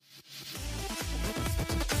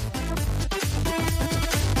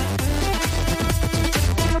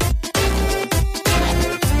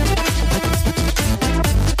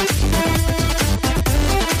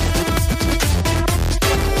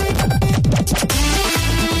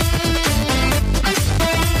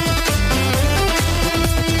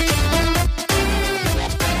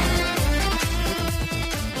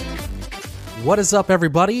What is up,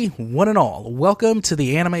 everybody? One and all. Welcome to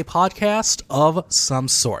the anime podcast of some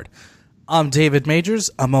sort. I'm David Majors.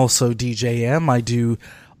 I'm also DJM. I do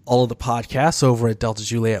all of the podcasts over at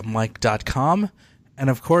DeltaJulietMike.com. And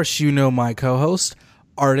of course, you know my co-host,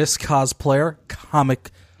 artist, cosplayer,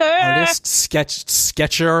 comic artist,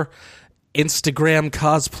 sketcher, Instagram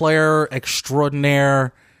cosplayer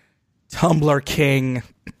extraordinaire, Tumblr king,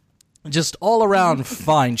 just all around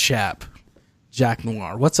fine chap, Jack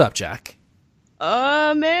Noir. What's up, Jack?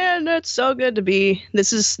 Man, it's so good to be.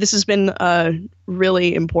 This has been a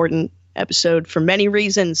really important episode for many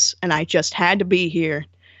reasons, and I just had to be here.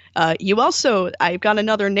 I've got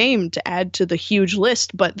another name to add to the huge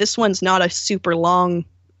list, but this one's not a super long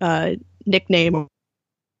nickname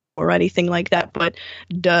or anything like that. But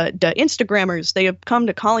the Instagrammers, they have come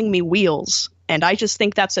to calling me Wheels, and I just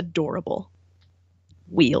think that's adorable.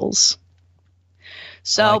 Wheels.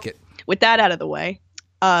 So, I like it. With that out of the way,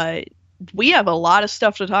 we have a lot of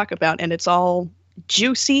stuff to talk about, and it's all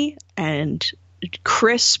juicy and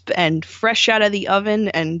crisp and fresh out of the oven,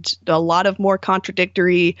 and a lot of more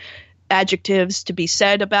contradictory adjectives to be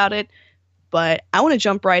said about it. But I want to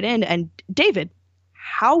jump right in. And David,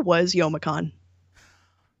 how was Youmacon?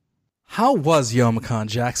 How was Youmacon,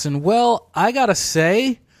 Jackson? Well, I gotta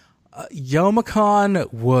say,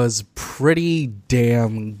 Youmacon was pretty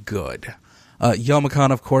damn good.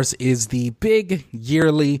 Youmacon, of course, is the big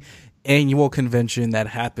yearly annual convention that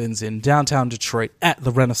happens in downtown Detroit at the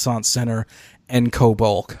Renaissance Center and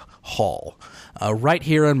Cobalt Hall, right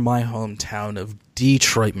here in my hometown of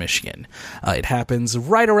Detroit, Michigan. It happens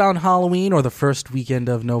right around Halloween or the first weekend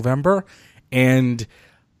of November, and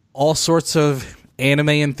all sorts of anime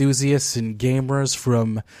enthusiasts and gamers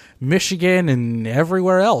from Michigan and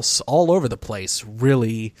everywhere else, all over the place,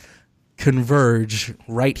 really converge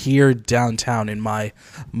right here downtown in my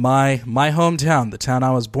hometown, the town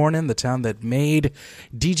I was born in, the town that made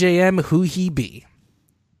DJM who he be.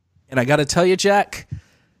 And I gotta tell you, Jack,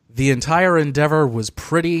 the entire endeavor was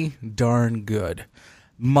pretty darn good.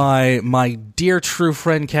 My dear true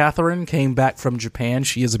friend Catherine came back from Japan.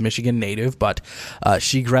 She is a Michigan native, but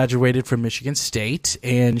she graduated from Michigan State,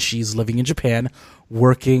 and she's living in Japan,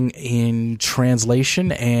 working in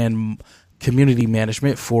translation and community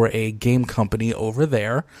management for a game company over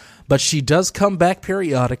there. But she does come back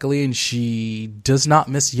periodically, and she does not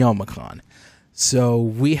miss Youmacon. So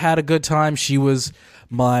we had a good time. She was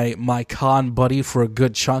my con buddy for a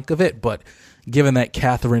good chunk of it, but given that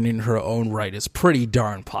Catherine in her own right is pretty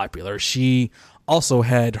darn popular, she also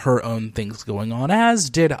had her own things going on, as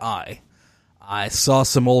did I. I saw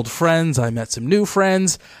some old friends, I met some new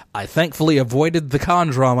friends, I thankfully avoided the con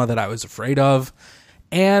drama that I was afraid of,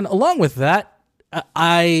 and along with that,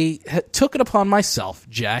 I took it upon myself,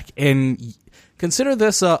 Jack, and consider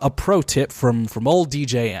this a pro tip from old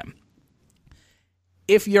DJM.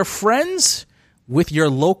 If you're friends with your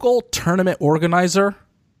local tournament organizer,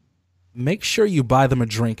 make sure you buy them a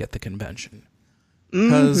drink at the convention.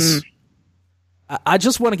 Because I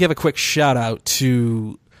just want to give a quick shout out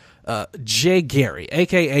to Jay Gary,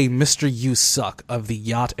 a.k.a. Mr. You Suck of the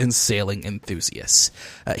Yacht and Sailing Enthusiasts.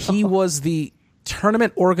 He was the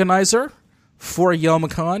tournament organizer for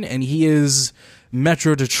Youmacon, and he is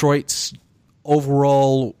Metro Detroit's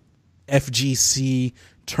overall FGC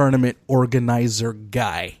tournament organizer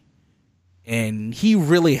guy. And he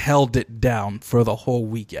really held it down for the whole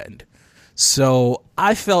weekend. So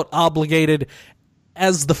I felt obligated,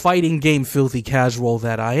 as the fighting game filthy casual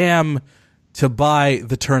that I am, to buy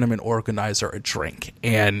the tournament organizer a drink.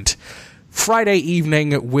 And Friday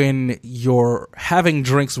evening, when you're having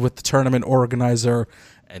drinks with the tournament organizer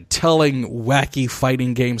and telling wacky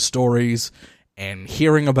fighting game stories and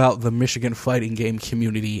hearing about the Michigan fighting game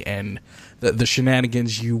community and the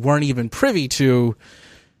shenanigans you weren't even privy to,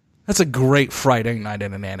 that's a great Friday night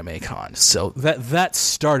at an anime con. So that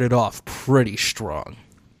started off pretty strong.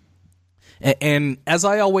 And as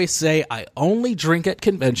I always say, I only drink at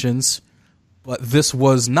conventions, but this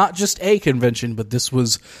was not just a convention, but this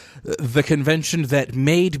was the convention that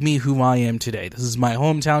made me who I am today. This is my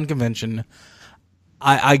hometown convention.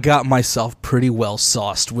 I got myself pretty well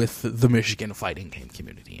sauced with the Michigan fighting game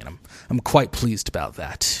community, and I'm quite pleased about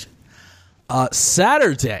that.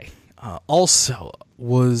 Saturday also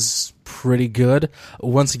was pretty good.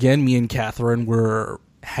 Once again, me and Catherine were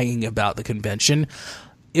hanging about the convention.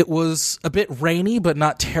 It was a bit rainy, but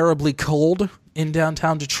not terribly cold in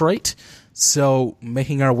downtown Detroit, so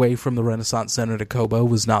making our way from the Renaissance Center to Kobo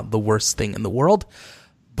was not the worst thing in the world.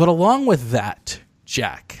 But along with that,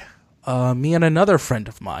 Jack, me and another friend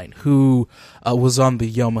of mine who was on the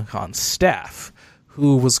Youmacon staff,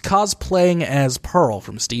 who was cosplaying as Pearl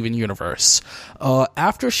from Steven Universe.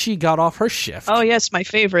 After she got off her shift... Oh, yes, my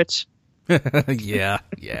favorite. yeah.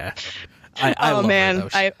 I love her,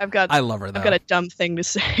 though. I love her, though. I've got a dumb thing to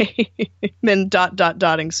say in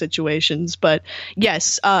dotting situations. But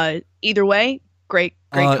yes, either way, great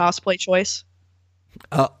cosplay choice.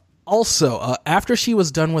 Also, after she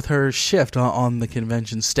was done with her shift on the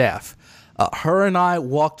convention staff, her and I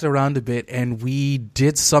walked around a bit, and we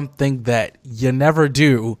did something that you never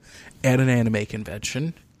do at an anime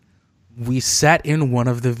convention. We sat in one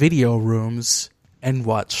of the video rooms and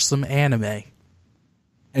watched some anime.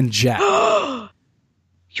 And Jack...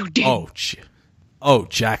 You did? Oh,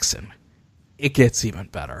 Jackson. It gets even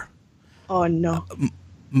better. Oh, no.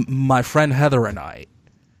 My friend Heather and I,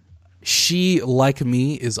 she, like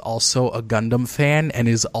me, is also a Gundam fan and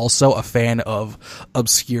is also a fan of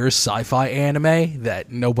obscure sci-fi anime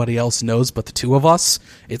that nobody else knows but the two of us.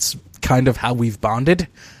 It's kind of how we've bonded.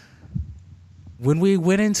 When we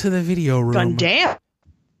went into the video room... Gundam?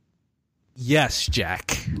 Yes,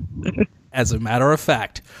 Jack. As a matter of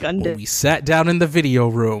fact, Gundam. when we sat down in the video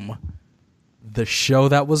room, the show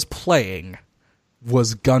that was playing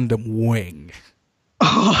was Gundam Wing.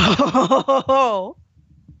 Oh...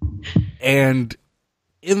 And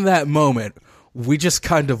in that moment, we just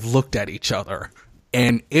kind of looked at each other.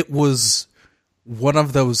 And it was one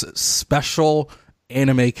of those special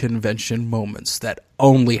anime convention moments that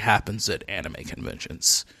only happens at anime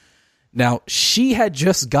conventions. Now, she had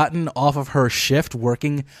just gotten off of her shift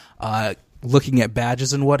working, looking at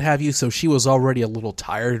badges and what have you, so she was already a little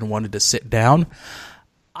tired and wanted to sit down.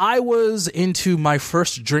 I was into my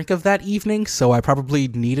first drink of that evening, so I probably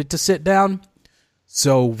needed to sit down.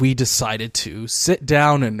 So we decided to sit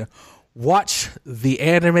down and watch the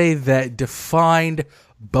anime that defined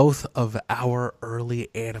both of our early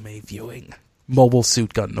anime viewing, Mobile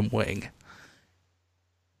Suit Gundam Wing.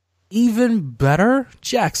 Even better,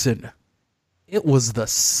 Jackson, it was the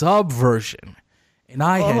sub version. And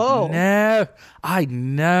I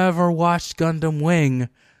never watched Gundam Wing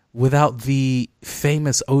without the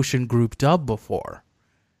famous Ocean Group dub before.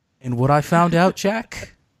 And what I found out,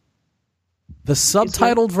 Jack... The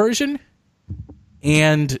subtitled version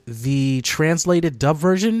and the translated dub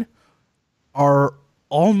version are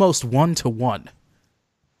almost 1-to-1.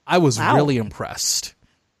 I was really impressed.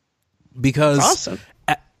 Because awesome.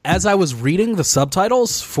 As I was reading the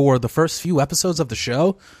subtitles for the first few episodes of the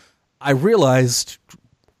show, I realized,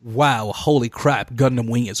 wow, holy crap, Gundam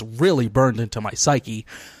Wing is really burned into my psyche.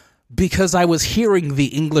 Because I was hearing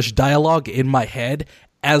the English dialogue in my head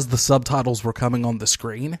as the subtitles were coming on the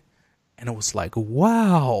screen. And it was like,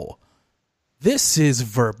 wow, this is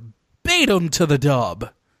verbatim to the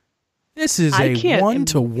dub. This is a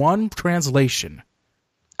 1-to-1 translation.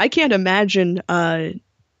 I can't imagine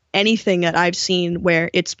anything that I've seen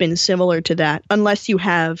where it's been similar to that, unless you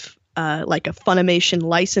have like a Funimation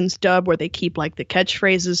licensed dub where they keep like the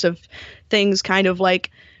catchphrases of things kind of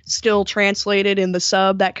like still translated in the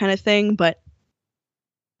sub, that kind of thing. But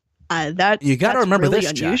you got to remember really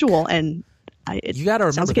this, unusual, Jack. And you got to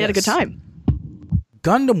remember sounds like you had a good time.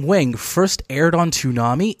 Gundam Wing first aired on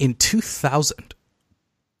Toonami in 2000.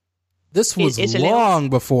 This was long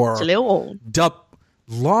before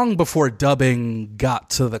dubbing got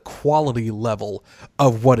to the quality level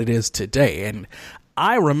of what it is today. And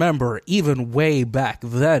I remember even way back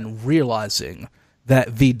then realizing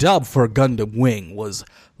that the dub for Gundam Wing was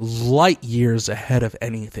light years ahead of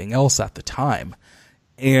anything else at the time.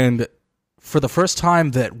 And for the first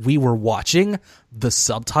time that we were watching the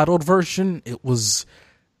subtitled version, it was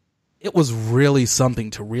really something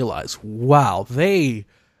to realize. Wow, they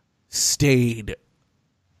stayed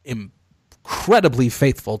incredibly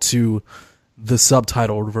faithful to the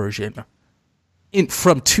subtitled version.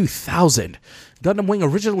 From 2000. Gundam Wing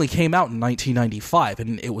originally came out in 1995,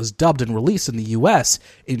 and it was dubbed and released in the US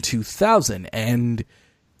in 2000, and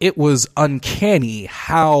it was uncanny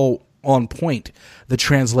how on point the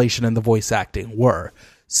translation and the voice acting were.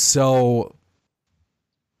 So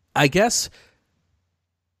I guess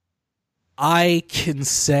I can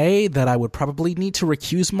say that I would probably need to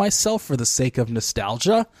recuse myself for the sake of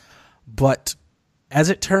nostalgia, but as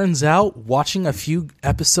it turns out, watching a few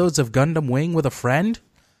episodes of Gundam Wing with a friend,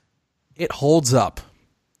 it holds up.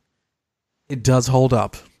 It does hold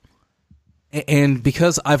up. And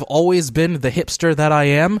because I've always been the hipster that I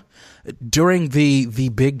am, during the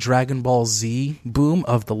big Dragon Ball Z boom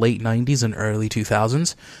of the late 90s and early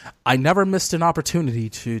 2000s, I never missed an opportunity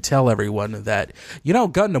to tell everyone that,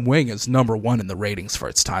 Gundam Wing is #1 in the ratings for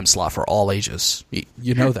its time slot for all ages.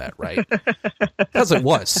 You know that, right? Because it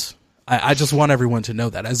was. I just want everyone to know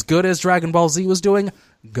that. As good as Dragon Ball Z was doing,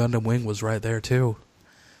 Gundam Wing was right there too.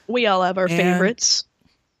 We all have our favorites.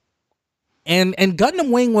 And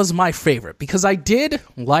Gundam Wing was my favorite because I did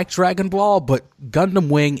like Dragon Ball, but Gundam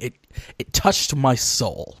Wing, it touched my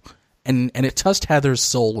soul. And it touched Heather's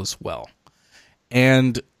soul as well.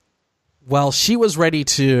 And while she was ready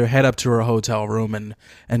to head up to her hotel room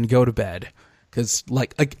and go to bed, because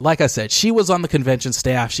like I said, she was on the convention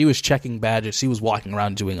staff, she was checking badges, she was walking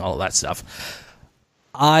around doing all of that stuff,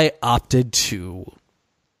 I opted to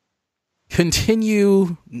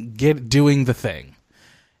continue doing the thing.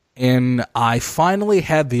 And I finally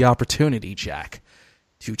had the opportunity, Jack,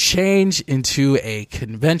 to change into a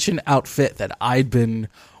convention outfit that I'd been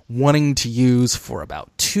wanting to use for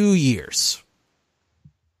about 2 years.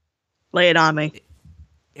 Lay it on me.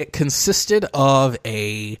 It consisted of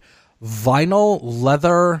a vinyl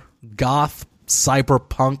leather goth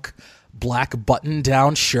cyberpunk black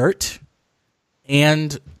button-down shirt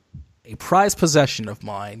and a prized possession of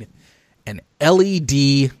mine, an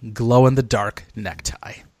LED glow-in-the-dark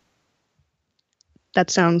necktie. That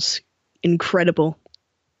sounds incredible.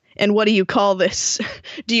 And what do you call this?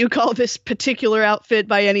 Do you call this particular outfit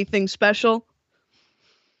by anything special?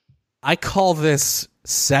 I call this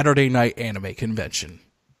Saturday Night Anime Convention.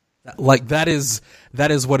 Like, that is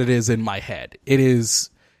what it is in my head. It's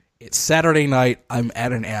Saturday night, I'm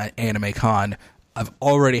at an anime con, I've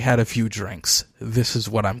already had a few drinks. This is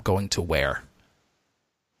what I'm going to wear.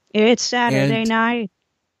 It's Saturday night.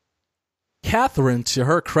 Catherine, to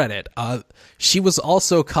her credit, she was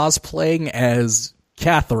also cosplaying as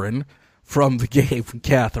Catherine from the game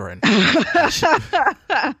Catherine.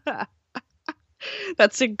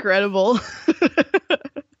 That's incredible.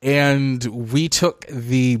 And we took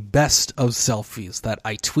the best of selfies that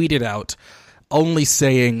I tweeted out, only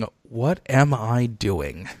saying, "What am I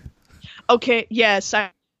doing?" Okay, yes, I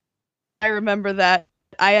remember that.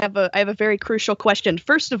 I have a very crucial question.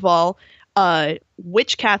 First of all,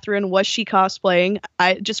 which Catherine was she cosplaying?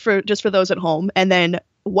 Just for those at home, and then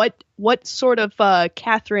what sort of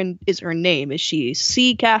Catherine is her name? Is she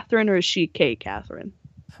C Catherine or is she K Catherine?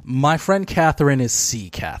 My friend Catherine is C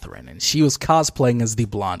Catherine, and she was cosplaying as the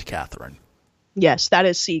blonde Catherine. Yes, that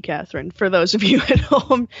is C Catherine. For those of you at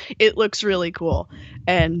home, it looks really cool,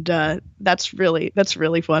 and that's really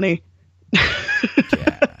funny.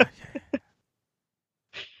 Yeah.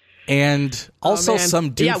 And also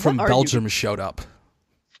some dude from Belgium showed up.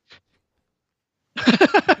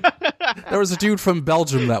 There was a dude from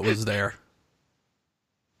Belgium that was there.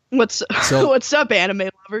 What's up, anime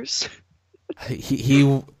lovers?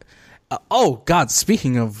 Oh God,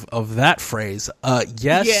 speaking of that phrase,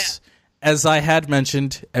 yes, as I had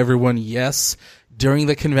mentioned, everyone, yes, during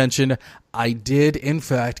the convention, I did in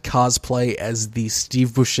fact cosplay as the Steve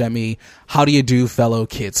Buscemi "How do you do, fellow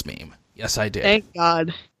kids" meme. Yes, I did. Thank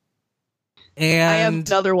God. And I have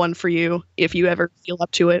another one for you if you ever feel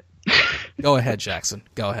up to it. Go ahead, Jackson.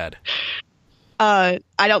 Go ahead. I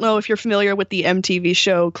don't know if you're familiar with the MTV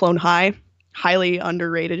show Clone High. Highly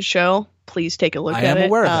underrated show. Please take a look at it. I am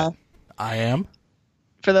aware of that. I am.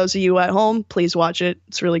 For those of you at home, please watch it.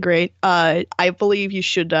 It's really great. I believe you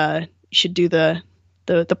should do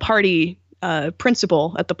the party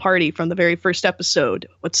principal at the party from the very first episode.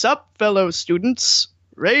 What's up, fellow students?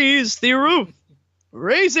 Raise the roof.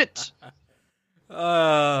 Raise it.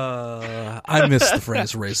 I missed the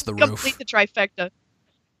phrase "raise the roof." Complete the trifecta.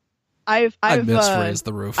 I missed "raise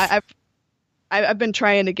the roof." I've been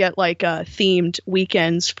trying to get like themed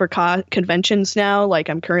weekends for conventions now. Like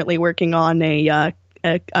I'm currently working on a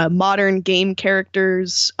modern game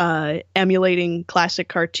characters emulating classic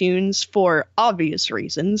cartoons for obvious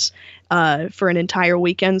reasons for an entire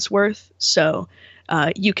weekend's worth. So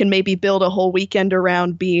you can maybe build a whole weekend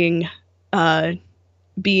around being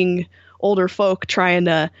older folk trying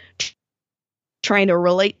to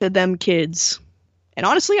relate to them kids. And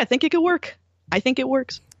honestly, I think it could work. I think it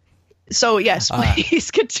works. So yes,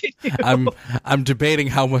 please continue. I'm debating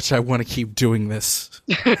how much I want to keep doing this.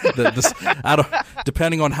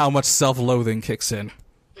 Depending on how much self-loathing kicks in.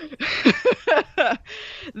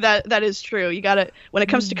 That is true. You gotta, when it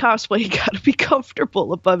comes to cosplay, you gotta be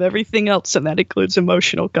comfortable above everything else, and that includes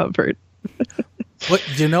emotional comfort.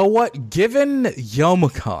 But you know what? Given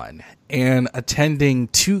Youmacon and attending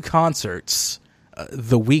 2 concerts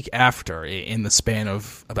the week after in the span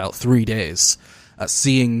of about 3 days,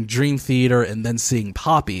 seeing Dream Theater and then seeing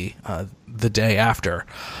Poppy the day after,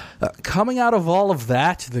 coming out of all of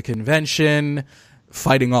that, the convention,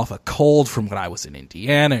 fighting off a cold from when I was in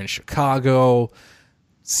Indiana and Chicago,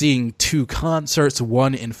 seeing 2 concerts,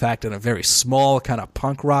 one in fact in a very small kind of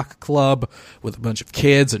punk rock club with a bunch of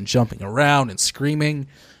kids and jumping around and screaming,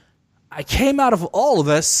 I came out of all of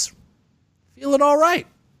this feeling all right.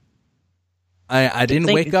 I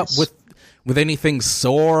didn't wake up with anything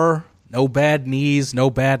sore, no bad knees, no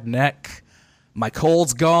bad neck. My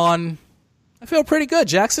cold's gone. I feel pretty good,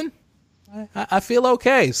 Jackson. I feel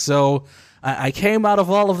okay. So I came out of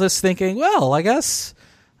all of this thinking, well, I guess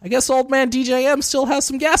old man DJM still has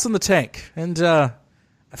some gas in the tank. And I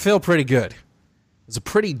feel pretty good. It was a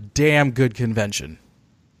pretty damn good convention.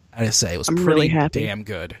 I just say it was pretty damn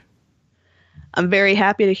good. I'm very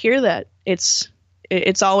happy to hear that. It's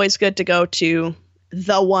always good to go to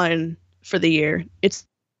the one for the year. It's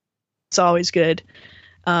always good.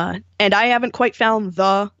 And I haven't quite found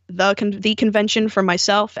the convention for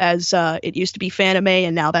myself, as it used to be Fanime,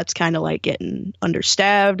 and now that's kind of like getting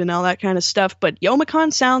understaffed and all that kind of stuff. But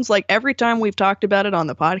Youmacon sounds like every time we've talked about it on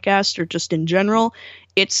the podcast or just in general,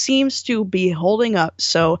 it seems to be holding up.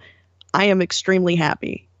 So I am extremely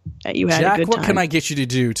happy that you had Jack, a good time. what can I get you to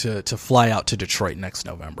do to fly out to Detroit next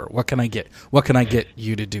November? What can I get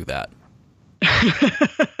you to do that?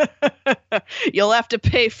 You'll have to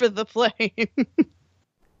pay for the plane.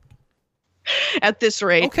 At this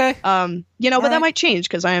rate. Okay. But that might change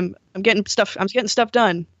because I'm getting stuff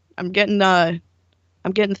done. I'm getting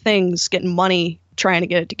money, trying to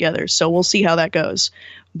get it together. So we'll see how that goes.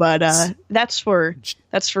 But that's for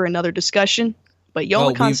another discussion. But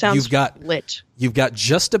Youmacon sounds lit. You've got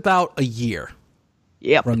just about a year.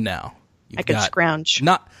 Yep. From now. I could scrounge.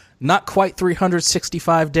 Not quite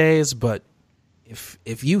 365 days, but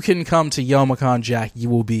if you can come to Youmacon, Jack, you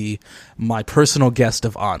will be my personal guest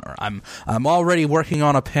of honor. I'm already working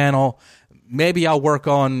on a panel. Maybe I'll work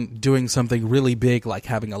on doing something really big, like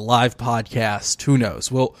having a live podcast. Who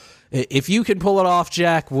knows? Well, if you can pull it off,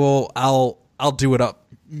 Jack, I'll do it up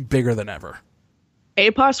bigger than ever.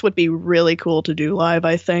 APOS would be really cool to do live,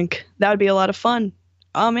 I think. That would be a lot of fun.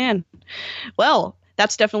 Oh, man. Well,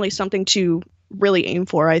 that's definitely something to really aim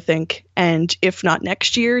for, I think. And if not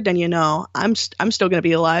next year, then, I'm still going to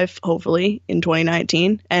be alive, hopefully, in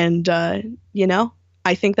 2019. And,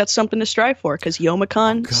 I think that's something to strive for, because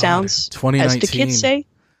Youmacon sounds, as the kids say,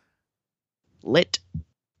 lit.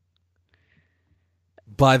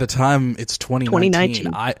 By the time it's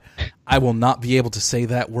 2019. I will not be able to say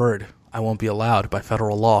that word. I won't be allowed by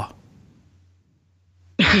federal law.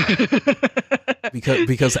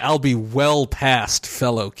 because I'll be well past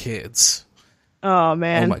fellow kids. Oh,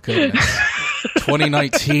 man. Oh, my goodness.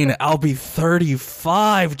 2019, I'll be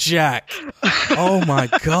 35, Jack. Oh, my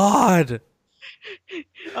God.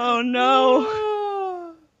 Oh,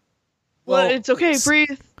 no. Well, it's okay.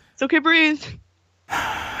 Breathe. It's okay. Breathe.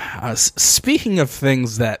 Speaking of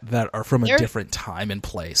things that are from a different time and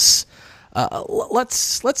place,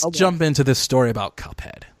 let's jump into this story about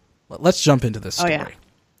Cuphead. Let's jump into this story. Oh, yeah.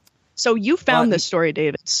 So you found this story,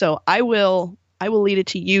 David. So I will lead it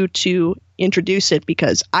to you to introduce it,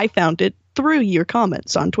 because I found it through your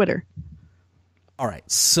comments on Twitter. All right.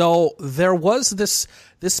 So there was this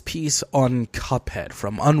piece on Cuphead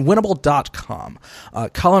from unwinnable.com.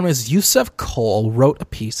 Columnist Yusef Cole wrote a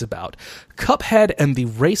piece about Cuphead and the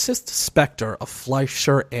racist specter of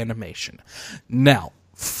Fleischer Animation. Now,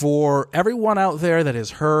 for everyone out there that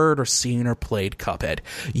has heard or seen or played Cuphead,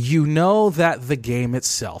 you know that the game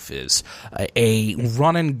itself is a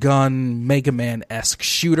run-and-gun, Mega Man-esque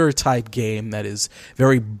shooter-type game that is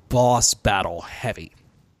very boss battle heavy.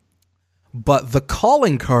 But the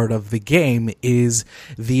calling card of the game is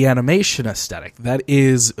the animation aesthetic that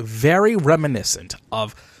is very reminiscent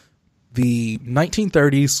of the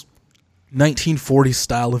 1930s, 1940s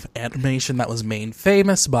style of animation that was made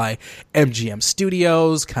famous by MGM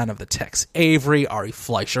Studios, kind of the Tex Avery, Ari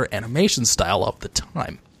Fleischer animation style of the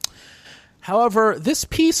time. However, this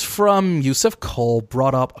piece from Yusef Cole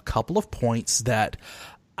brought up a couple of points that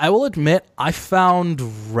I will admit I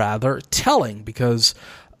found rather telling, because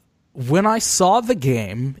when I saw the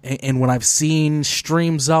game, and when I've seen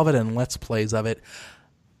streams of it and Let's Plays of it,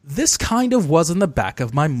 this kind of was in the back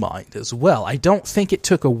of my mind as well. I don't think it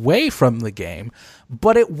took away from the game,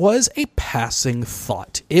 but it was a passing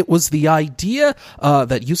thought. It was the idea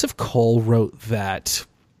that Yusef Cole wrote that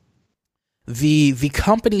the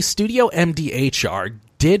company Studio MDHR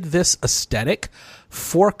did this aesthetic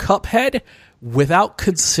for Cuphead without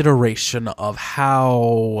consideration of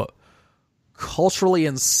how culturally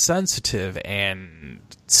insensitive and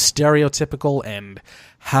stereotypical and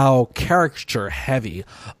how caricature heavy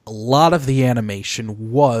a lot of the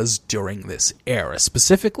animation was during this era,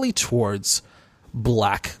 specifically towards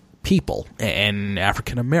black people and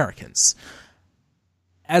African Americans.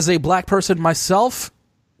 As a black person myself,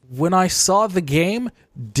 when I saw the game,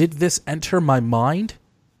 did this enter my mind?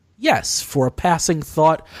 Yes, for a passing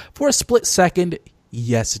thought, for a split second,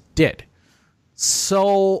 Yes, it did.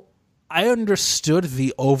 So I understood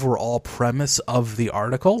the overall premise of the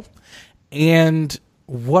article, and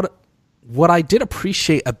what I did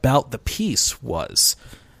appreciate about the piece was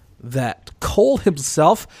that Cole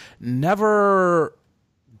himself never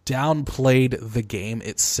downplayed the game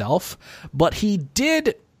itself, but he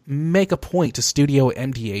did make a point to Studio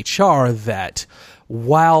MDHR that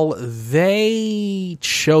while they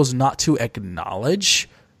chose not to acknowledge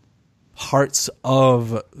parts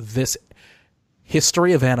of this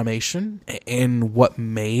history of animation and what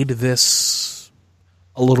made this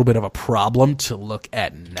a little bit of a problem to look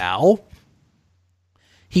at now,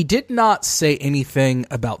 he did not say anything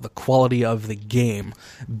about the quality of the game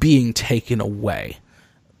being taken away.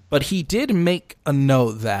 But he did make a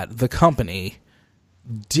note that the company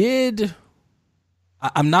did,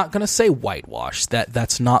 I'm not going to say whitewash,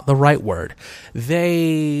 that's not the right word.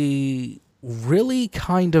 They really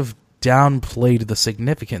kind of downplayed the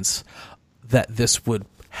significance that this would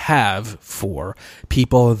have for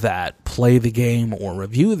people that play the game or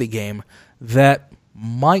review the game that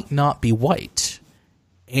might not be white.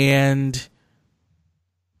 And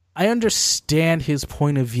I understand his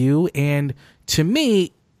point of view, and to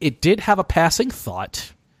me, it did have a passing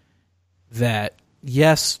thought that,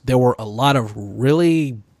 yes, there were a lot of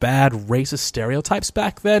really bad racist stereotypes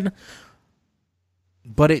back then,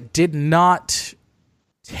 but it did not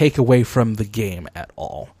take away from the game at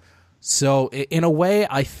all. So, in a way,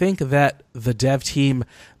 I think that the dev team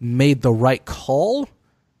made the right call,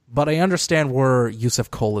 but I understand where Yusef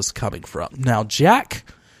Cole is coming from. Now, Jack,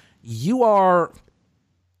 you are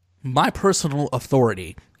my personal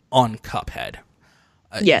authority on Cuphead.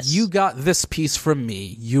 Yes. You got this piece from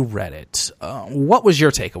me. You read it. What was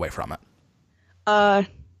your takeaway from it?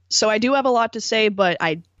 So I do have a lot to say, but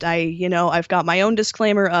I've got my own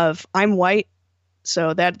disclaimer of I'm white,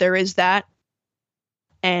 so that there is that.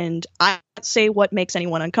 And I can't say what makes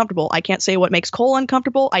anyone uncomfortable. I can't say what makes Cole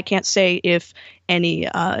uncomfortable. I can't say if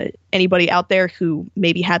anybody out there who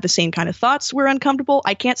maybe had the same kind of thoughts were uncomfortable.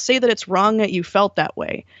 I can't say that it's wrong that you felt that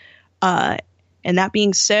way. And that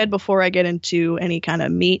being said, before I get into any kind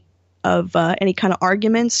of meat of any kind of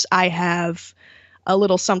arguments, I have a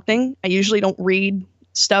little something. I usually don't read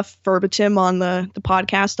stuff verbatim on the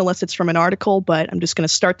podcast unless it's from an article, but I'm just going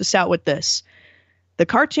to start this out with this. The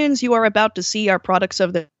cartoons you are about to see are products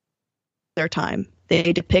of their time.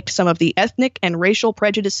 They depict some of the ethnic and racial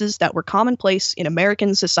prejudices that were commonplace in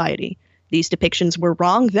American society. These depictions were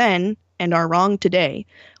wrong then and are wrong today.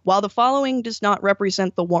 While the following does not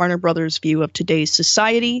represent the Warner Brothers view of today's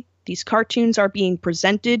society, these cartoons are being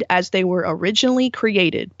presented as they were originally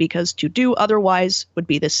created, because to do otherwise would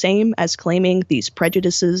be the same as claiming these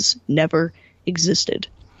prejudices never existed.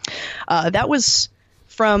 That was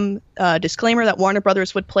from a disclaimer that Warner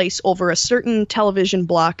Brothers would place over a certain television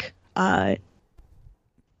block of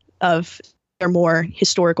their more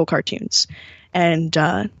historical cartoons. And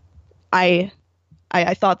I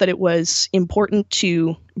thought that it was important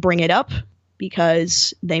to bring it up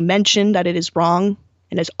because they mentioned that it is wrong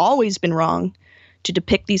and has always been wrong to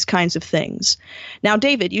depict these kinds of things. Now,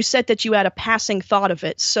 David, you said that you had a passing thought of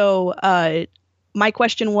it. So my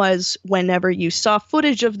question was, whenever you saw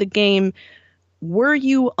footage of the game, were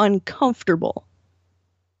you uncomfortable?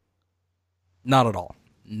 Not at all.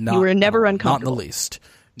 You were never uncomfortable? Not in the least.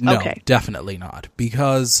 No, okay. Definitely not.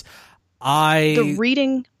 Because I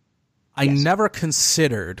never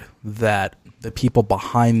considered that the people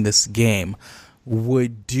behind this game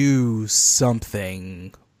would do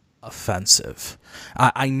something offensive.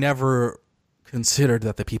 I never considered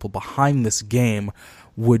that the people behind this game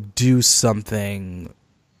would do something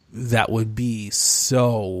that would be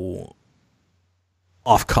so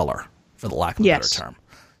off color, for the lack of a better term.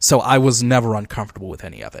 So I was never uncomfortable with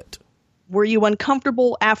any of it. Were you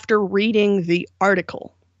uncomfortable after reading the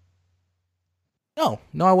article? No,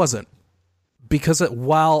 I wasn't. Because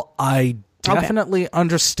while I definitely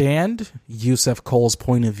understand Yusef Cole's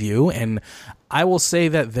point of view, and I will say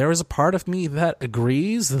that there is a part of me that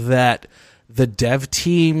agrees that the dev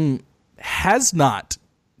team has not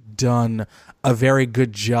done a very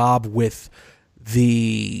good job with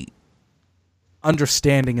the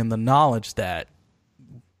understanding and the knowledge that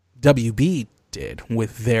WB did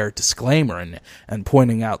with their disclaimer and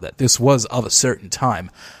pointing out that this was of a certain time.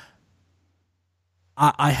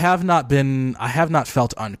 I have not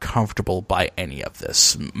felt uncomfortable by any of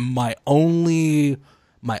this. My only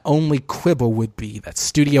quibble would be that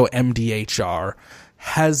Studio MDHR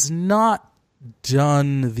has not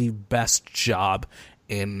done the best job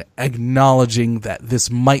in acknowledging that this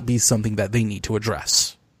might be something that they need to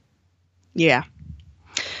address. Yeah.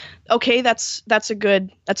 Okay, that's a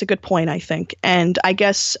good point, I think. And I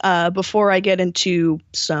guess before I get into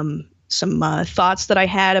some thoughts that I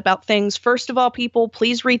had about things, first of all, people,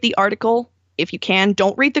 please read the article if you can.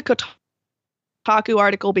 Don't read the Kotaku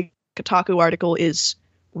article, because Kotaku article is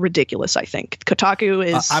ridiculous. I think Kotaku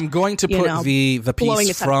is. I'm going to put the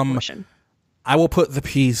piece from. I will put the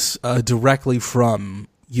piece directly from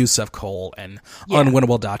Yusef Cole and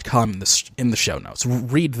Unwinnable.com in the show notes.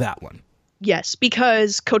 Read that one. Yes,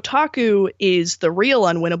 because Kotaku is the real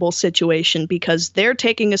unwinnable situation, because they're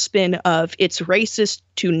taking a spin of it's racist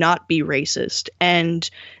to not be racist. And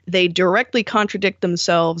they directly contradict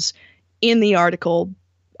themselves in the article.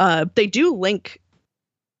 They do link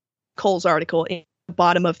Cole's article in the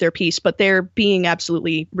bottom of their piece, but they're being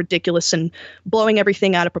absolutely ridiculous and blowing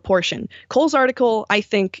everything out of proportion. Cole's article, I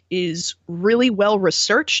think, is really well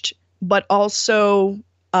researched, but also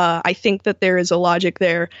I think that there is a logic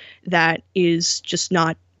there that is just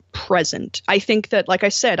not present. I think that, like I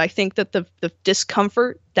said, I think that the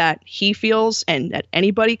discomfort that he feels and that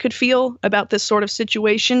anybody could feel about this sort of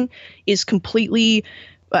situation is completely,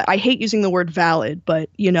 I hate using the word valid, but,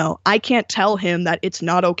 I can't tell him that it's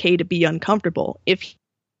not okay to be uncomfortable. If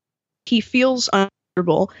he feels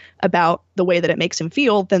uncomfortable about the way that it makes him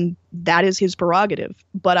feel, then that is his prerogative.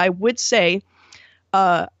 But I would say,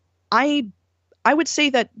 I would say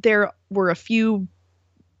that there were a few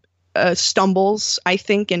stumbles, I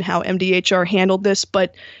think, in how MDHR handled this,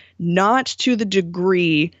 but not to the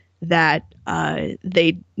degree that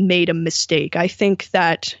they made a mistake. I think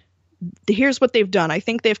that here's what they've done. I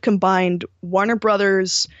think they've combined Warner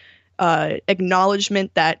Brothers'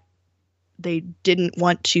 acknowledgement that they didn't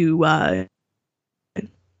want to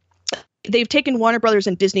they've taken Warner Brothers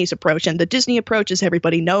and Disney's approach, and the Disney approach, as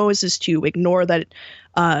everybody knows, is to ignore that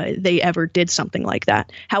they ever did something like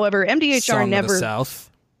that. However, MDHR Song never. Of the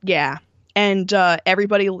South. Yeah, and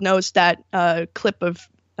everybody knows that clip of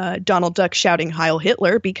Donald Duck shouting "Heil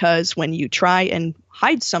Hitler," because when you try and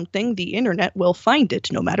hide something, the internet will find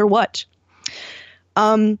it, no matter what.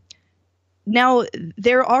 Now,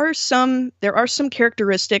 there are some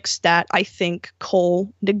characteristics that I think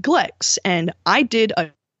Cole neglects, and I did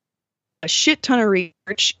a shit ton of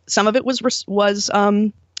research. Some of it was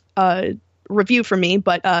review for me,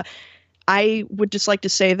 but I would just like to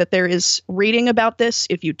say that there is reading about this.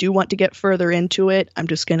 If you do want to get further into it, I'm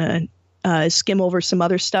just going to skim over some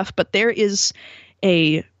other stuff. But there is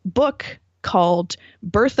a book called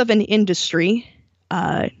Birth of an Industry.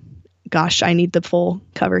 Gosh, I need the full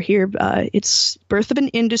cover here. It's Birth of an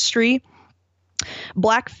Industry,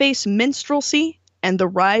 Blackface Minstrelsy, and the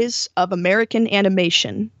Rise of American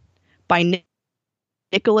Animation, by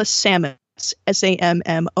Nicholas Sammond, Sammond.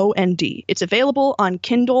 It's available on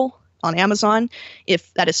Kindle, on Amazon,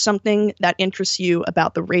 if that is something that interests you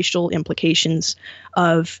about the racial implications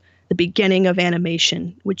of the beginning of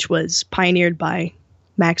animation, which was pioneered by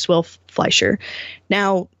Maxwell Fleischer.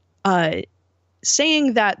 Now,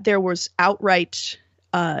 saying that there was outright,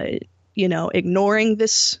 ignoring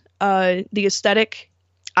this, the aesthetic,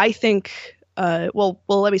 I think.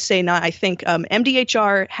 Let me say not. I think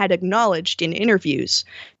MDHR had acknowledged in interviews,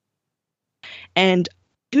 and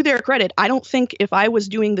to their credit, I don't think if I was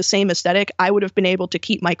doing the same aesthetic, I would have been able to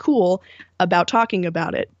keep my cool about talking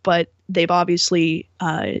about it. But they've obviously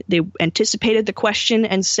they anticipated the question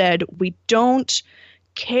and said, we don't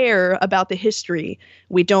care about the history.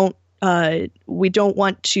 We don't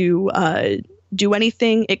want to do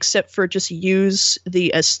anything except for just use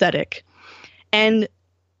the aesthetic. And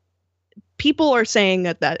people are saying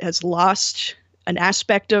that has lost an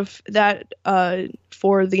aspect of that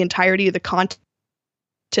for the entirety of the content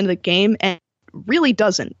of the game, and really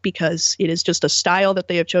doesn't, because it is just a style that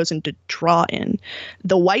they have chosen to draw in.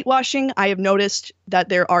 The whitewashing, I have noticed that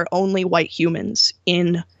there are only white humans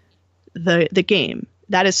in the game.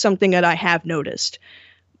 That is something that I have noticed.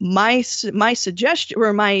 My suggestion,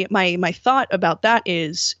 or my thought about that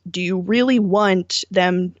is, do you really want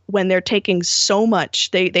them, when they're taking so much,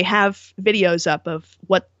 they have videos up of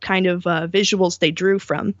what kind of visuals they drew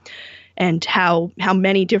from, and how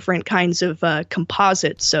many different kinds of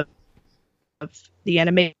composites of the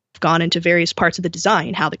animation have gone into various parts of the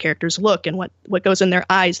design, how the characters look and what goes in their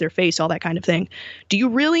eyes, their face, all that kind of thing.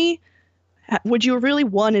 Would you really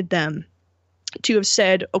wanted them to have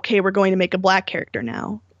said, okay, we're going to make a black character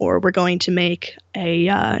now, or we're going to make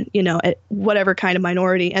a whatever kind of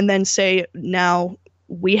minority, and then say, now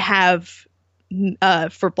we have,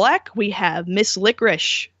 for black, we have Miss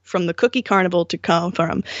Licorice from the Cookie Carnival to come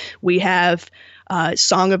from. We have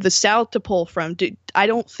Song of the South to pull from. I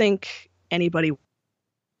don't think anybody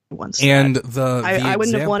wants and that. I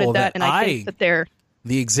wouldn't have wanted that, and I think that they're...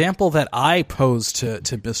 The example that I posed to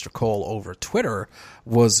Mr. Cole over Twitter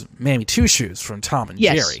was Mammy Two Shoes from Tom and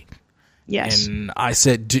Jerry. Yes. And I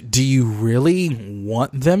said, do you really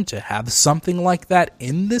want them to have something like that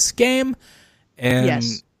in this game? And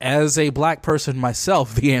as a black person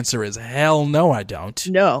myself, the answer is hell no, I don't.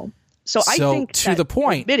 No. So I think to the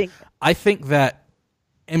point, I think that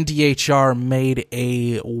MDHR made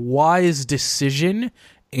a wise decision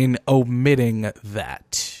in omitting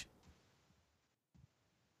that.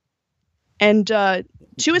 And to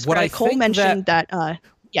his credit, Cole mentioned that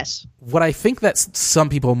yes. What I think that some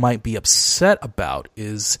people might be upset about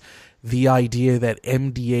is the idea that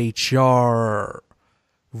MDHR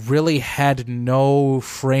really had no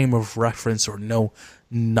frame of reference or no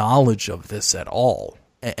knowledge of this at all.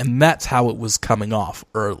 And that's how it was coming off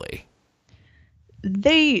early.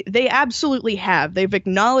 They absolutely have. They've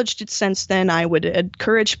acknowledged it since then. I would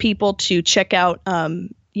encourage people to check out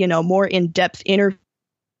more in-depth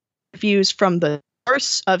interviews from the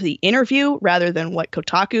source of the interview rather than what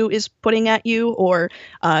Kotaku is putting at you, or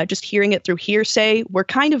just hearing it through hearsay. We're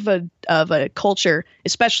kind of a culture,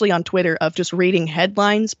 especially on Twitter, of just reading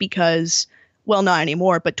headlines because, well, not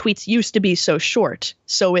anymore, but tweets used to be so short.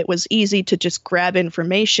 So it was easy to just grab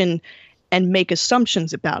information and make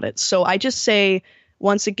assumptions about it. So I just say,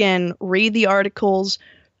 once again, read the articles,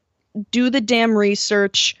 do the damn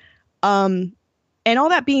research. And all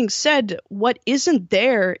that being said, what isn't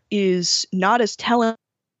there is not as telling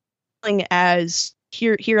as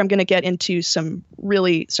here. I'm going to get into some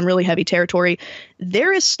really heavy territory.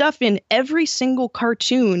 There is stuff in every single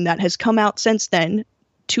cartoon that has come out since then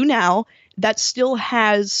to now that still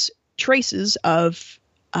has traces of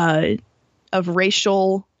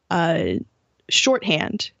racial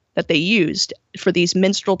shorthand that they used for these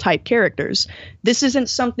minstrel type characters. This isn't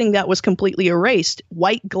something that was completely erased.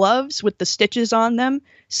 White gloves with the stitches on them,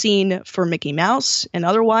 seen for Mickey Mouse and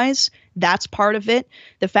otherwise, that's part of it.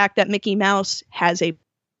 The fact that Mickey Mouse has a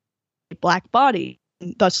black body,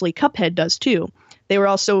 thusly Cuphead does too. They were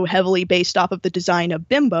also heavily based off of the design of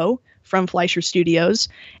Bimbo from Fleischer Studios,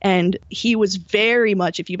 and he was very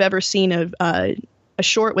much, if you've ever seen a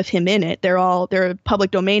short with him in it, they're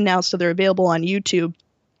public domain now, so they're available on YouTube.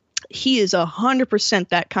 He is 100%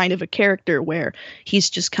 that kind of a character where he's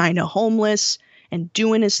just kind of homeless and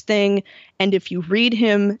doing his thing. And if you read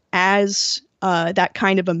him as that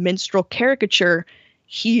kind of a minstrel caricature,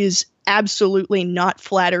 he is absolutely not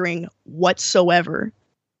flattering whatsoever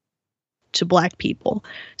to black people.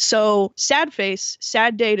 So sad face,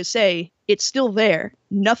 sad day to say, it's still there.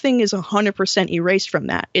 Nothing is 100% erased from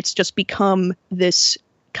that. It's just become this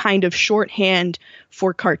kind of shorthand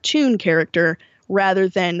for cartoon character rather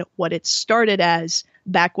than what it started as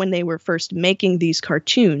back when they were first making these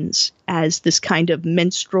cartoons as this kind of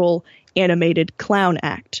minstrel animated clown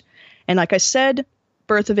act. And like I said,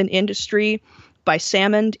 Birth of an Industry by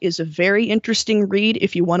Salmond is a very interesting read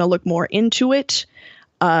if you want to look more into it.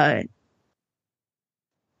 And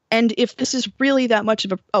if this is really that much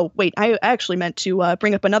of a... Oh, wait, I actually meant to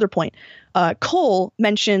bring up another point. Cole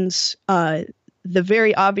mentions the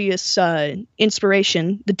very obvious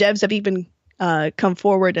inspiration. The devs have even come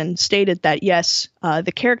forward and stated that, yes,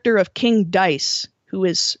 the character of King Dice, who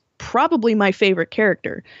is probably my favorite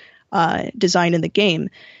character design in the game,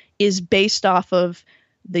 is based off of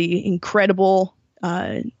the incredible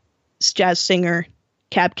jazz singer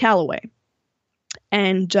Cab Calloway.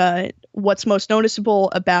 And what's most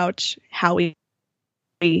noticeable about how he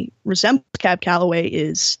resembles Cab Calloway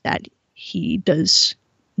is that he does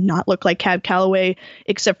not look like Cab Calloway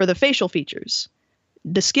except for the facial features.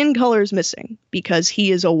 The skin color is missing because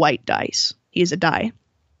he is a white dice. He is a die.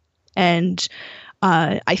 And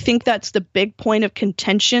I think that's the big point of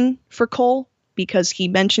contention for Cole, because he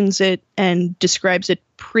mentions it and describes it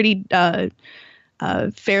pretty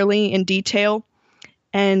fairly in detail.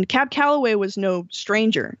 And Cab Calloway was no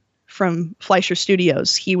stranger from Fleischer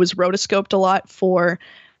Studios. He was rotoscoped a lot for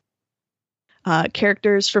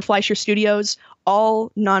characters for Fleischer Studios,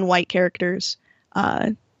 all non-white characters,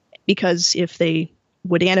 because if they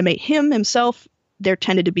would animate him himself, there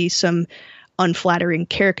tended to be some unflattering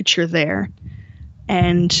caricature there.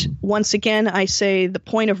 And once again, I say the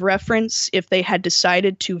point of reference, if they had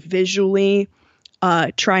decided to visually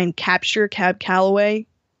try and capture Cab Calloway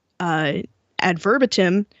ad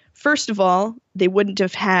verbatim, first of all, they wouldn't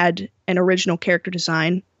have had an original character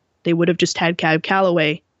design. They would have just had Cab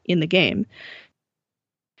Calloway in the game.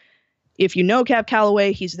 If you know Cab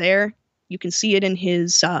Calloway, he's there. You can see it in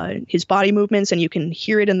his body movements, and you can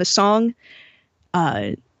hear it in the song.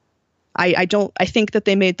 I think that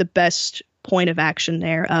they made the best point of action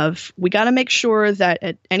there of, we got to make sure that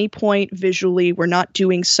at any point visually we're not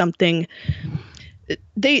doing something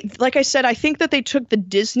they, like I said, I think that they took the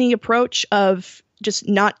Disney approach of just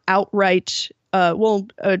not outright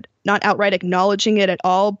not outright acknowledging it at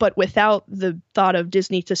all, but without the thought of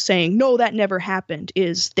Disney to saying, no, that never happened,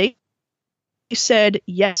 is they said,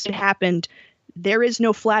 yes, it happened. There is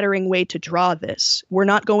no flattering way to draw this. We're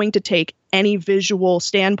not going to take any visual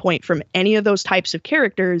standpoint from any of those types of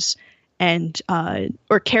characters and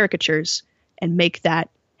or caricatures and make that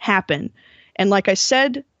happen. And like I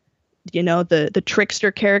said, you know, the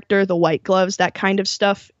trickster character, the white gloves, that kind of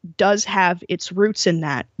stuff does have its roots in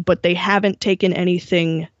that, but they haven't taken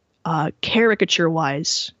anything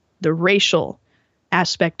caricature-wise, the racial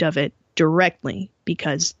aspect of it directly,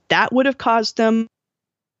 because that would have caused them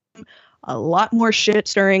a lot more shit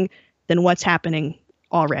stirring than what's happening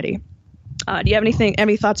already. Do you have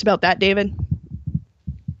any thoughts about that, David?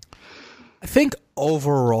 I think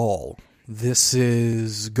overall, this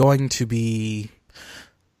is going to be,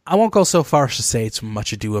 I won't go so far as to say it's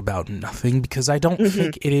much ado about nothing, because I don't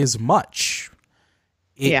think it is much.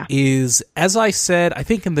 It is, as I said, I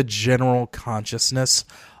think in the general consciousness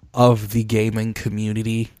of the gaming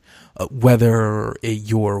community, whether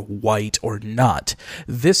you're white or not,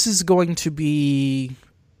 this is going to be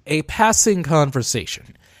a passing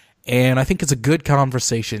conversation. And I think it's a good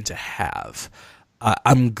conversation to have.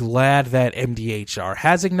 I'm glad that MDHR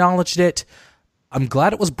has acknowledged it. I'm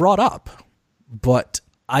glad it was brought up. But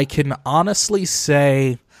I can honestly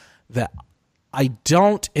say that I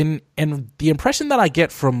don't, and the impression that I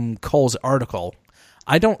get from Cole's article,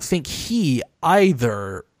 I don't think he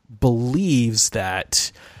either believes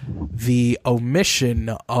that the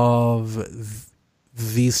omission of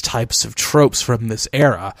these types of tropes from this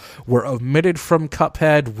era were omitted from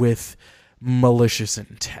Cuphead with malicious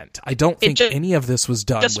intent. I don't think any of this was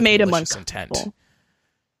done with malicious intent.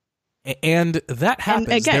 And that happens.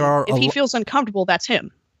 And again, if he feels uncomfortable, that's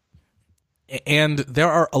him. And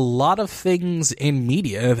there are a lot of things in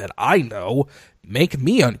media that I know make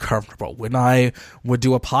me uncomfortable. When I would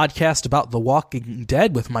do a podcast about The Walking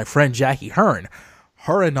Dead with my friend Jackie Hearn,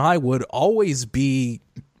 her and I would always be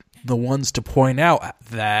the ones to point out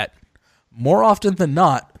that more often than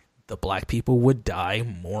not, the black people would die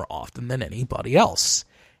more often than anybody else.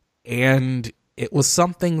 And it was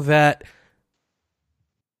something that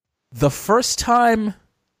the first time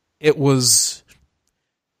it was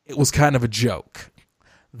kind of a joke.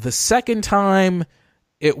 The second time,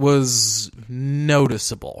 it was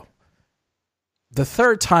noticeable. The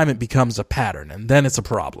third time, it becomes a pattern, and then it's a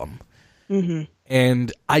problem. Mm-hmm.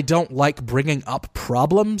 And I don't like bringing up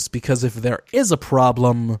problems, because if there is a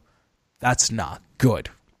problem, that's not good.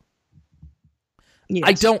 Yes.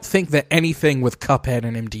 I don't think that anything with Cuphead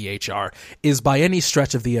and MDHR is by any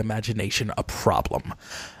stretch of the imagination a problem.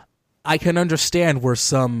 I can understand where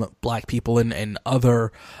some black people and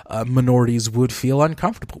other minorities would feel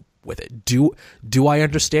uncomfortable with it. Do I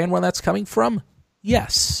understand where that's coming from?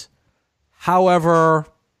 Yes. However,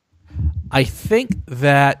 I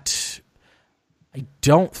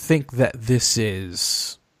don't think that this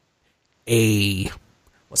is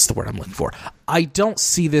what's the word I'm looking for? I don't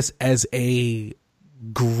see this as a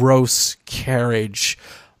gross carriage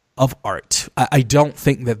of art. I don't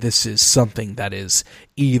think that this is something that is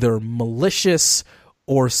either malicious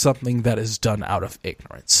or something that is done out of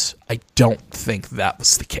ignorance. I don't think that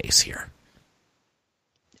was the case here.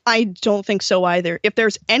 I don't think so either. If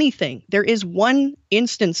there's anything, there is one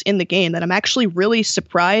instance in the game that I'm actually really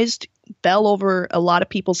surprised fell over a lot of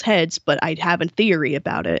people's heads, but I have a theory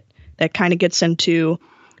about it that kind of gets into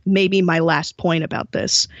maybe my last point about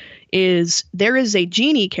this, is there is a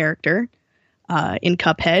genie character in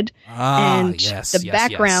Cuphead, and the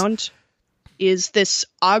background is this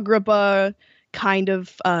Agrabah kind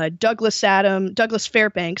of Douglas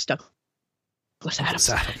Fairbanks,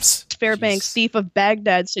 Thief of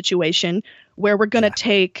Baghdad situation, where we're going to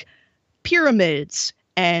take pyramids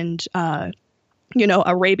and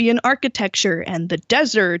Arabian architecture and the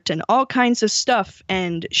desert and all kinds of stuff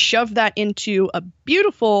and shove that into a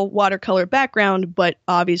beautiful watercolor background, but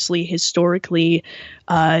obviously historically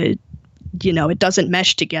it doesn't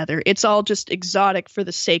mesh together. It's all just exotic for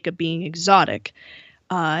the sake of being exotic.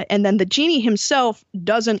 And then the genie himself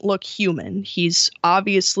doesn't look human. He's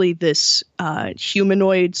obviously this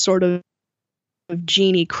humanoid sort of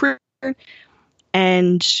genie creature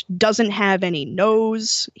and doesn't have any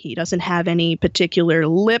nose. He doesn't have any particular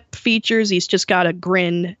lip features. He's just got a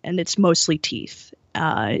grin, and it's mostly teeth.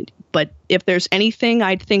 But if there's anything,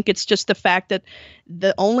 I'd think it's just the fact that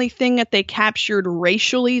the only thing that they captured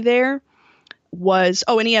racially there was,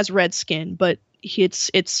 and he has red skin, but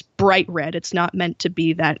it's bright red. It's not meant to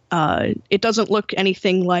be that. It doesn't look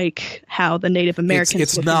anything like how the Native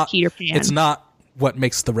Americans look in Peter Pan. what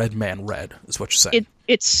makes the red man red, is what you're saying.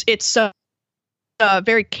 It's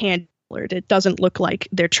very candid. It doesn't look like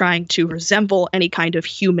they're trying to resemble any kind of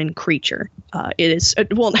human creature. It is,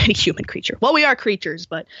 well, not a human creature. Well, we are creatures,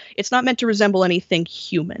 but it's not meant to resemble anything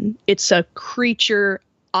human. It's a creature,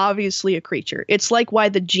 obviously a creature. It's like why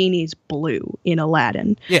the genie's blue in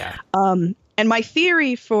Aladdin. Yeah. And my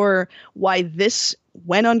theory for why this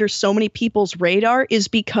went under so many people's radar is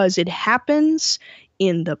because it happens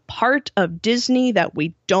in the part of Disney that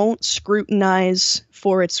we don't scrutinize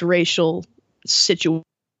for its racial situations.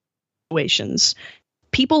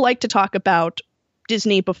 People like to talk about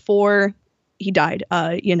Disney before he died,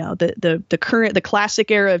 the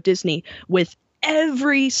classic era of Disney, with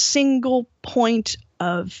every single point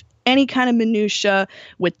of any kind of minutia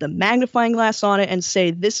with the magnifying glass on it, and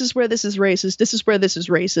say, this is where this is racist, this is where this is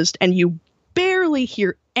racist, and you barely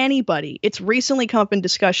hear anybody. It's recently come up in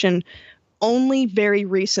discussion, only very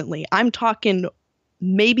recently. I'm talking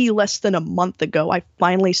maybe less than a month ago, I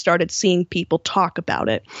finally started seeing people talk about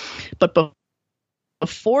it. But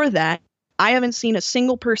before that, I haven't seen a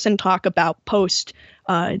single person talk about post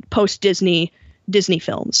Disney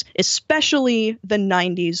films, especially the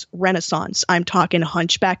 90s Renaissance. I'm talking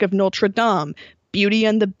Hunchback of Notre Dame, Beauty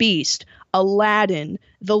and the Beast, Aladdin,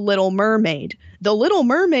 The Little Mermaid. The Little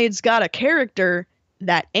Mermaid's got a character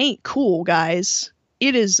that ain't cool, guys.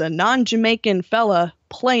 It is a non-Jamaican fella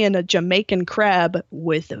playing a Jamaican crab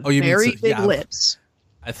with very big lips.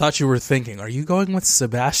 I thought you were thinking, are you going with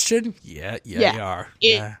Sebastian? Yeah, you are.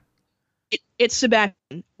 It's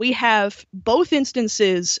Sebastian. We have both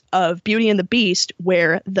instances of Beauty and the Beast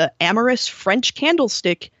where the amorous French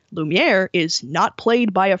candlestick, Lumiere, is not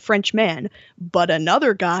played by a French man, but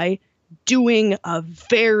another guy doing a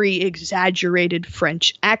very exaggerated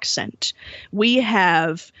French accent. We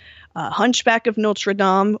have Hunchback of Notre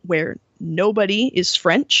Dame, where nobody is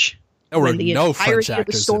French. There were no French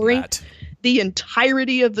actors in that. The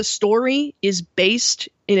entirety of the story is based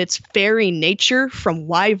in its very nature from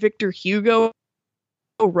why Victor Hugo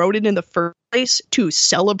wrote it in the first place, to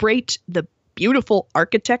celebrate the beautiful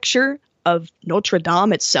architecture of Notre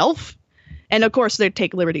Dame itself. And of course, they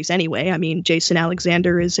take liberties anyway. I mean, Jason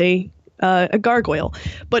Alexander is a gargoyle.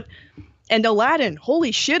 And Aladdin,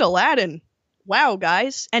 holy shit, Aladdin. Wow,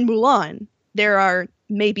 guys. And Mulan. There are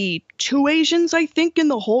maybe 2 Asians, I think, in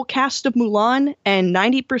the whole cast of Mulan, and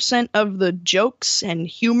 90% of the jokes and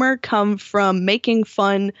humor come from making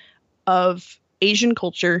fun of Asian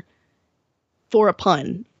culture for a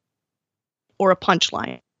pun or a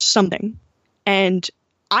punchline, something. And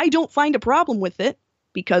I don't find a problem with it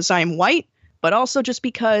because I'm white, but also just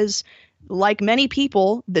because, like many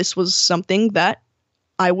people, this was something that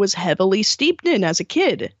I was heavily steeped in as a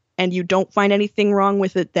kid, and you don't find anything wrong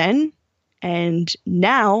with it then. And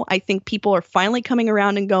now I think people are finally coming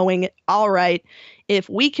around and going, all right, if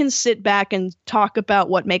we can sit back and talk about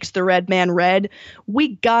what makes the red man red,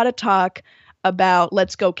 we got to talk about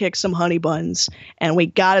Let's Go Kick Some Honey Buns. And we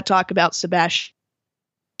got to talk about Sebastian.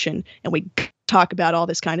 And we talk about all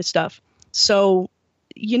this kind of stuff. So,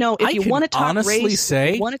 if you want to talk race,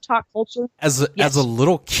 if you want to talk culture. As a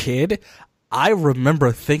little kid, I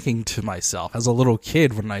remember thinking to myself, as a little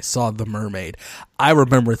kid when I saw The Mermaid, I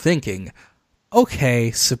remember thinking,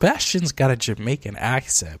 okay, Sebastian's got a Jamaican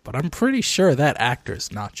accent, but I'm pretty sure that actor's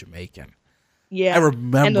not Jamaican. Yeah. I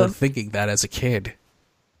remember thinking that as a kid.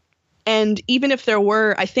 And even if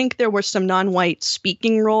I think there were some non-white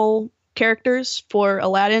speaking role characters for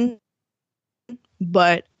Aladdin,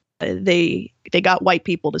 but they got white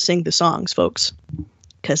people to sing the songs, folks,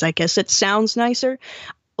 because I guess it sounds nicer.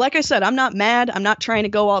 Like I said, I'm not mad. I'm not trying to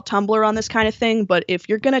go all Tumblr on this kind of thing, but if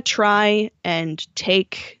you're going to try and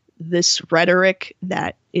take this rhetoric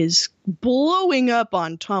that is blowing up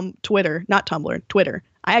on Twitter,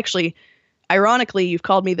 ironically, you've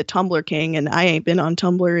called me the Tumblr king, and I ain't been on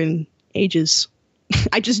Tumblr in ages.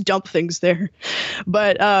 I just dump things there.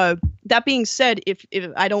 But that being said, if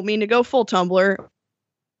I don't mean to go full Tumblr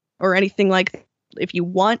or anything like that, if you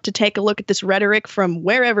want to take a look at this rhetoric from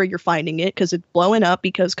wherever you're finding it, because it's blowing up,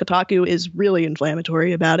 because Kotaku is really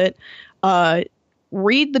inflammatory about it,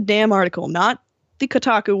 read the damn article, not the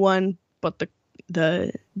Kotaku one, but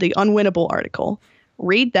the unwinnable article.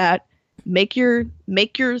 Read that. Make your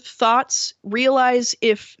thoughts. Realize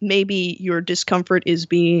if maybe your discomfort is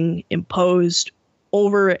being imposed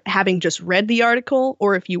over having just read the article,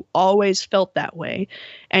 or if you always felt that way,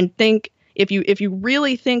 and think if you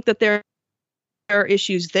really think that there are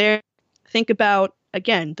issues there, think about,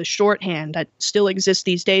 again, the shorthand that still exists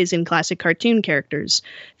these days in classic cartoon characters.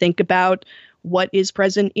 Think about what is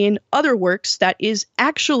present in other works that is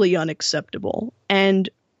actually unacceptable, and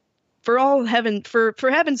for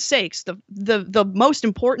heaven's sakes, the most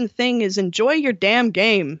important thing is enjoy your damn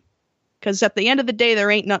game, because at the end of the day,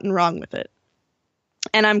 there ain't nothing wrong with it.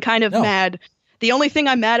 And I'm kind of mad. The only thing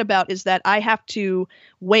I'm mad about is that I have to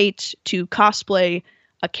wait to cosplay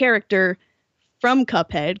a character from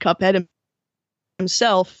Cuphead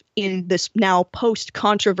himself, in this now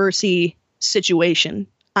post-controversy situation.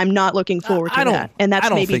 I'm not looking forward to that. And that's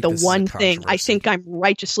maybe the one thing I think I'm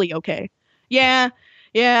righteously okay. Yeah.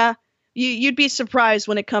 You'd be surprised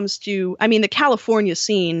when it comes to, I mean, the California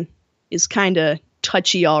scene is kind of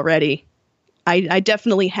touchy already. I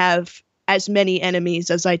definitely have as many enemies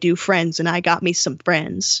as I do friends, and I got me some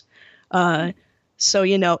friends. So,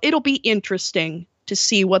 it'll be interesting to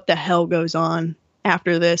see what the hell goes on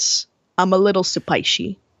after this. I'm a little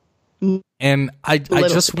spicy. And I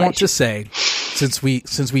just want to say, since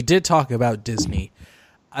we did talk about Disney,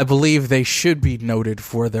 I believe they should be noted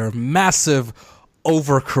for their massive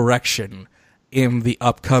overcorrection in the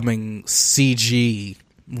upcoming CG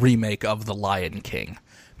remake of The Lion King.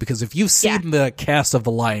 Because if you've seen the cast of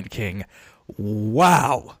The Lion King,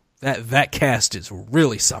 wow, that cast is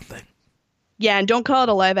really something. Yeah, and don't call it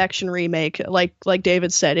a live-action remake. Like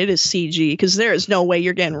David said, it is CG, because there is no way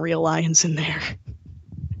you're getting real lions in there.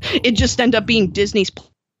 It just end up being Disney's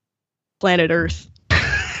Planet Earth.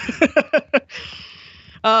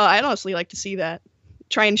 I'd honestly like to see that.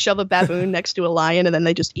 Try and shove a baboon next to a lion, and then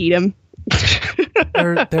they just eat him.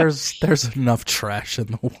 There's enough trash in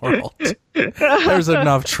the world. There's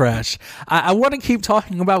enough trash. I want to keep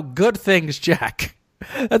talking about good things, Jack.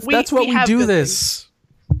 That's what we do this. Things.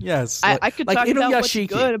 Yes. I could talk about what's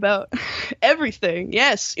good about everything.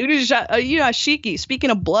 Yes. Inuyashiki. Speaking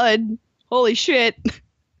of blood, holy shit.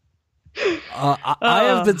 I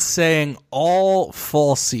have been saying all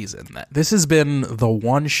fall season that this has been the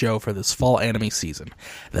one show for this fall anime season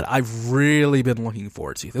that I've really been looking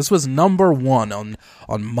forward to. This was number one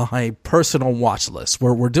on my personal watch list.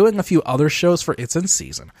 We're doing a few other shows for It's in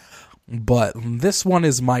Season, but this one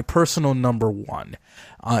is my personal number one.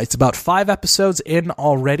 It's about 5 episodes in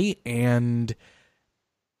already, and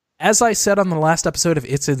as I said on the last episode of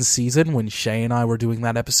It's in Season, when Shay and I were doing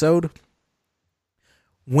that episode,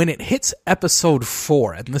 when it hits episode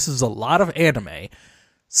 4, and this is a lot of anime,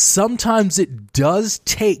 sometimes it does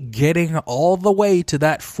take getting all the way to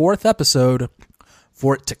that 4th episode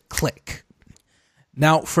for it to click.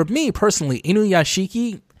 Now, for me personally,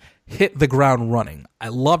 Inuyashiki hit the ground running. I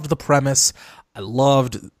loved the premise, I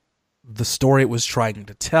loved the story it was trying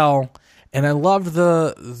to tell, and I loved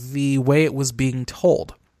the way it was being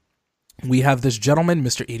told. We have this gentleman,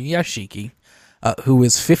 Mr. Inuyashiki, who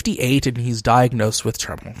is 58, and he's diagnosed with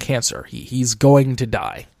terminal cancer. He's going to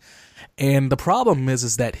die. And the problem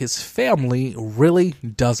is that his family really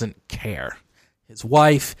doesn't care. His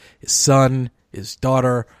wife, his son, his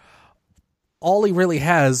daughter, all he really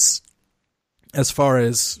has, as far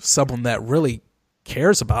as someone that really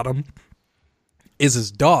cares about him, is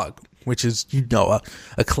his dog, which is,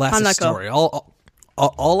 a classic Hanako. story.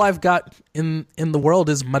 All I've got in the world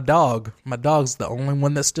is my dog. My dog's the only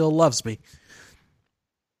one that still loves me.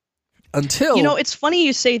 Until it's funny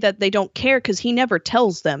you say that they don't care, because he never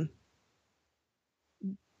tells them.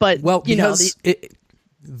 But the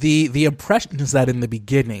impression is that in the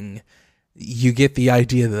beginning you get the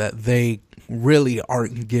idea that they really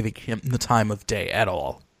aren't giving him the time of day at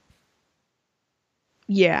all.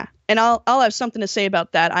 Yeah, and I'll have something to say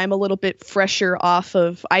about that. I'm a little bit fresher off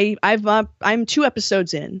of I'm 2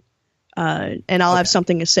 episodes in, and I'll have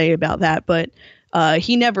something to say about that. But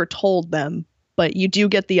he never told them. But you do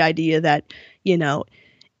get the idea that,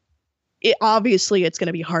 obviously it's going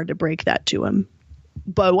to be hard to break that to him.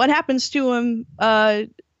 But what happens to him?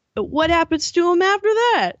 What happens to him after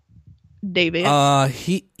that, David?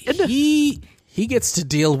 He gets to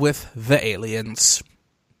deal with the aliens,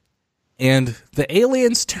 and the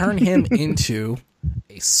aliens turn him into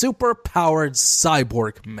a super-powered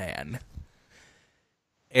cyborg man.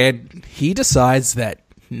 And he decides that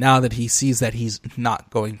now that he sees that he's not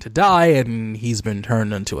going to die and he's been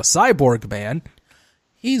turned into a cyborg man,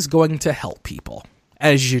 he's going to help people,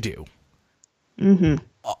 as you do. Mm-hmm.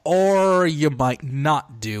 Or you might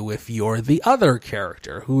not do if you're the other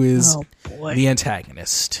character, who is the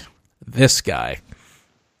antagonist. This guy.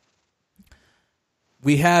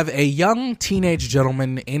 We have a young teenage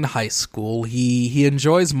gentleman in high school. He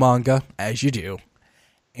enjoys manga, as you do.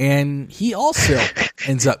 And he also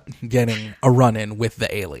ends up getting a run-in with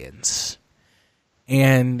the aliens.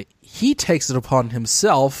 And he takes it upon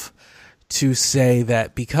himself to say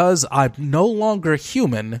that because I'm no longer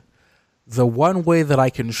human, the one way that I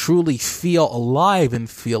can truly feel alive and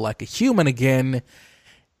feel like a human again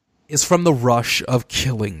is from the rush of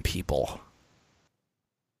killing people.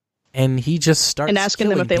 And he just starts and asking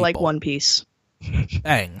them if they people. like One Piece.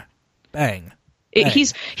 Bang. Bang.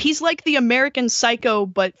 He's like the American Psycho,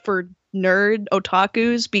 but for nerd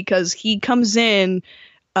otakus, because he comes in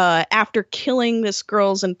after killing this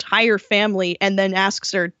girl's entire family and then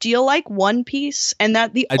asks her, "Do you like One Piece?" And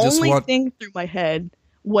that the only thing through my head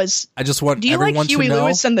was, I just want do you everyone like Huey to know,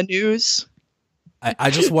 Lewis and the News?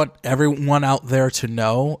 I just want everyone out there to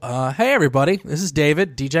know, hey everybody, this is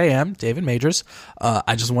David, DJM, David Majors.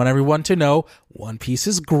 I just want everyone to know One Piece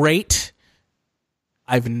is great.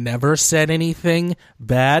 I've never said anything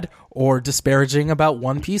bad or disparaging about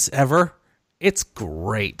One Piece ever. It's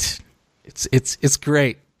great. It's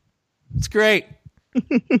great. It's great.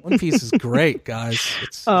 One Piece is great, guys.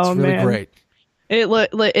 It's really great.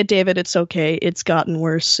 David, it's okay. It's gotten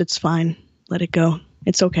worse. It's fine. Let it go.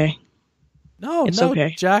 It's okay. No, it's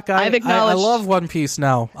okay. Jack, I love One Piece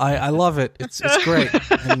now. I love it. It's great.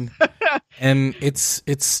 and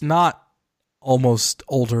it's not almost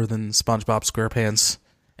older than SpongeBob SquarePants,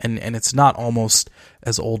 and it's not almost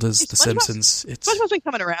as old as The Simpsons. SpongeBob's been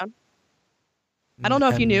coming around. I don't know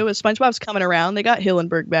if you knew, as SpongeBob's coming around, they got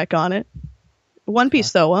Hillenburg back on it. One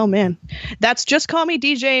Piece, though, oh man, that's just call me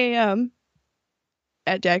DJ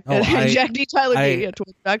at Jack D Tyler D at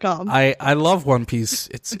Twitter.com. I love One Piece.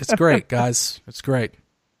 It's great, guys. It's great.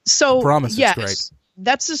 So I promise yes, it's great.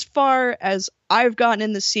 That's as far as I've gotten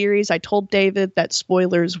in the series. I told David that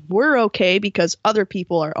spoilers were okay because other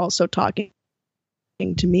people are also talking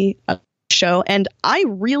to me about the show, and I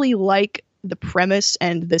really like the premise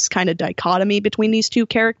and this kind of dichotomy between these two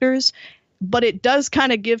characters. But it does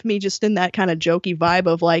kind of give me just in that kind of jokey vibe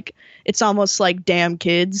of like, it's almost like damn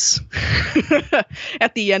kids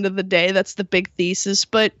at the end of the day. That's the big thesis.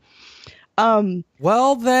 But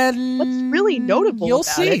well, then what's really notable, you'll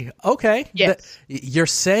see. Okay. Yes. You're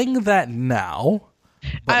saying that now,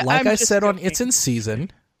 but like I said on It's in Season,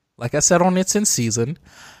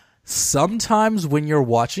 sometimes when you're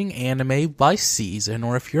watching anime by season,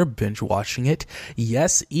 or if you're binge watching it,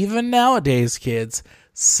 yes, even nowadays, kids,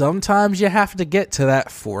 sometimes you have to get to that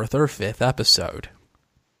 4th or 5th episode.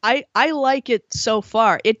 I like it so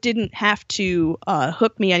far. It didn't have to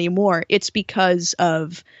hook me anymore. It's because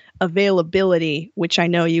of availability, which I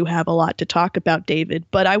know you have a lot to talk about, David.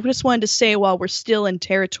 But I just wanted to say, while we're still in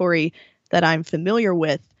territory that I'm familiar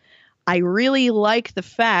with, I really like the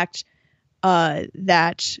fact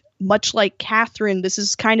that, much like Catherine, this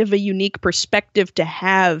is kind of a unique perspective to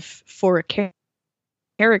have for a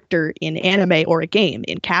character in anime or a game.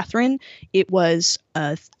 In Catherine, it was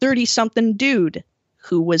a 30-something dude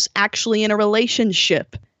who was actually in a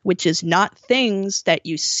relationship, which is not things that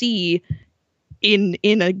you see in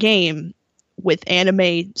a game with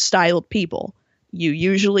anime-styled people. You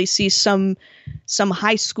usually see some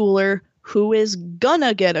high schooler who is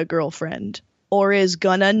gonna get a girlfriend or is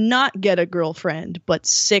gonna not get a girlfriend, but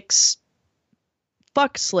 6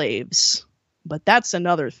 fuck slaves. But that's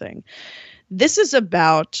another thing. This is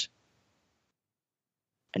about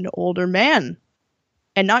an older man,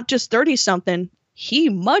 and not just 30-something. He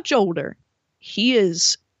much older. He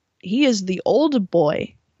is the old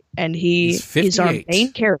boy, and he is our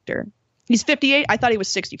main character. He's 58. I thought he was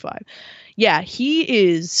 65. Yeah,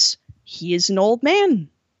 he is an old man.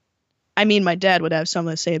 I mean, my dad would have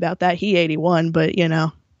something to say about that. He 81, but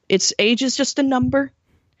it's age is just a number.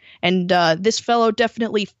 And this fellow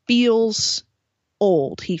definitely feels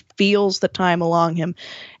old. He feels the time along him.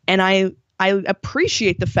 And I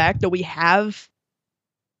appreciate the fact that we have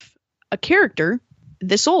a character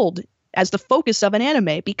this old as the focus of an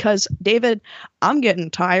anime, because David, I'm getting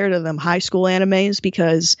tired of them high school animes,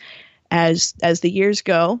 because as the years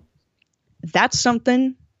go, that's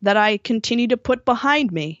something that I continue to put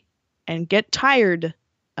behind me and get tired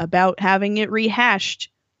about having it rehashed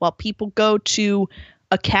while people go to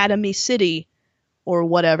Academy City or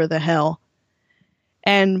whatever the hell.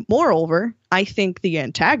 And moreover, I think the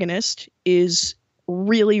antagonist is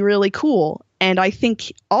really, really cool. And I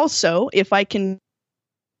think also, if I can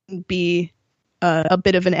be a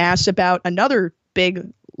bit of an ass about another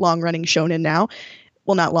big long-running shonen now,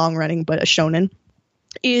 well, not long-running, but a shonen,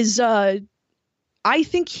 is I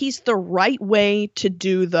think he's the right way to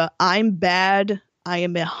do the I'm bad, I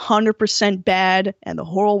am 100% bad, and the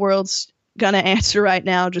whole world's gonna answer right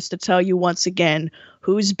now just to tell you once again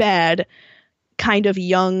who's bad kind of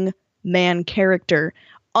young man character.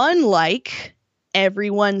 Unlike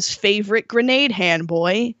everyone's favorite grenade hand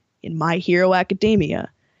boy in My Hero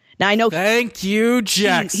Academia. Now I know. Thank you,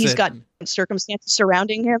 Jackson. He's got circumstances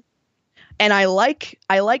surrounding him. And I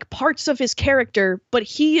like parts of his character, but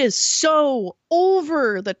he is so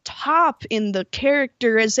over the top in the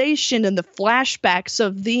characterization and the flashbacks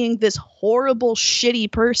of being this horrible,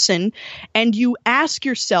 shitty person. And you ask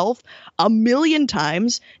yourself a million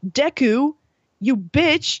times, Deku, you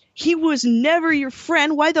bitch, he was never your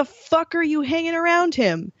friend. Why the fuck are you hanging around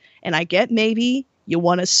him? And I get maybe you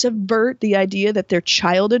want to subvert the idea that they're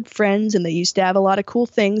childhood friends and they used to have a lot of cool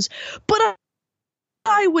things. But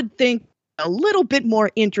I would think a little bit more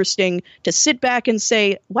interesting to sit back and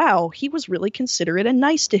say, wow, he was really considerate and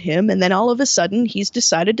nice to him. And then all of a sudden he's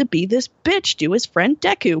decided to be this bitch to his friend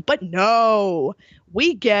Deku. But no,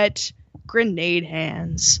 we get grenade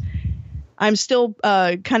hands. I'm still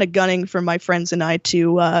kind of gunning for my friends and I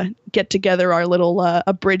to get together our little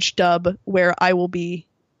abridged dub where I will be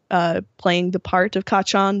playing the part of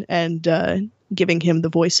Kacchan and giving him the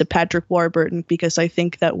voice of Patrick Warburton, because I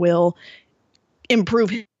think that will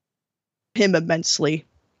improve him immensely.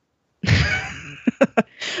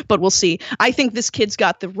 But we'll see. I think this kid's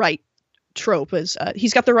got the right trope.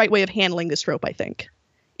 He's got the right way of handling this trope, I think,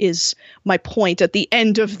 is my point at the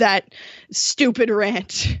end of that stupid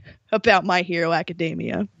rant about My Hero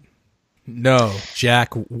Academia. No,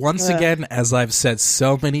 Jack, once again, as I've said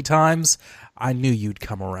so many times, I knew you'd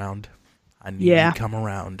come around. You'd come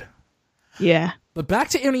around. Yeah. But back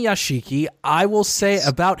to Inuyashiki, I will say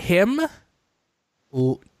about him,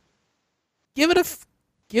 give it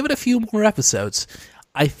a few more episodes.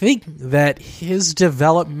 I think that his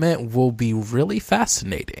development will be really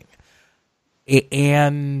fascinating.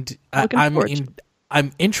 And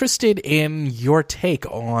I'm interested in your take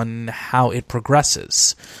on how it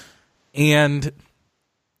progresses. And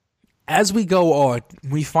as we go on,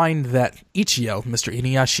 we find that Ichiyo, Mr.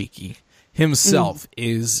 Inuyashiki, himself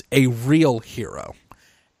is a real hero.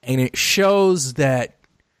 And it shows that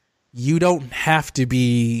you don't have to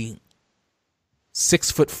be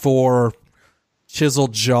 6'4",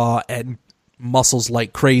 chiseled jaw, and muscles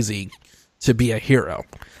like crazy to be a hero.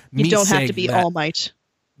 You don't have to be All Might.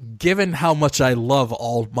 Given how much I love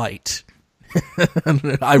All Might,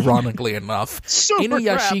 ironically enough,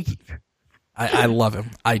 Inuyashiki, I love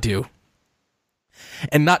him. I do.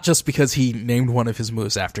 And not just because he named one of his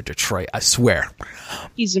moves after Detroit, I swear.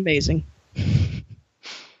 He's amazing.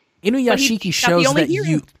 Inuyashiki shows that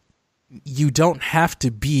you don't have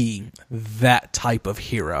to be that type of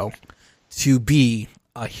hero to be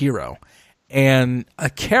a hero. And a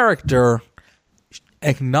character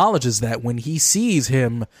acknowledges that when he sees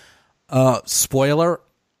him. Spoiler,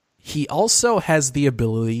 he also has the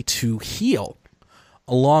ability to heal,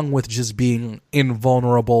 along with just being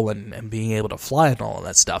invulnerable and being able to fly and all of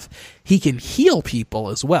that stuff. He can heal people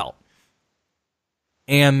as well.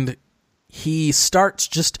 And he starts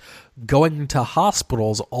just going to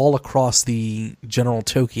hospitals all across the general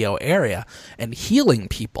Tokyo area and healing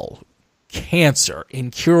people. Cancer,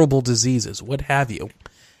 incurable diseases, what have you.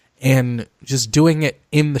 And just doing it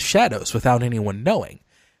in the shadows without anyone knowing.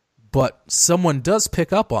 But someone does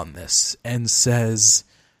pick up on this and says,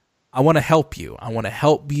 I want to help you. I want to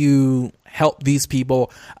help you help these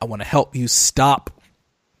people. I want to help you stop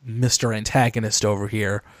Mr. Antagonist over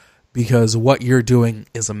here, because what you're doing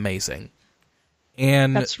is amazing.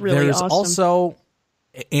 And that's really there's awesome.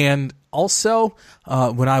 also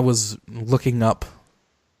when I was looking up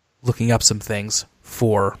some things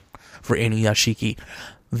for Inuyashiki,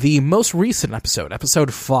 the most recent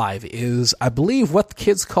episode 5, is, I believe, what the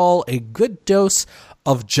kids call a good dose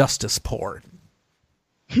of justice porn.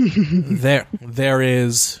 There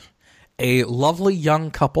is a lovely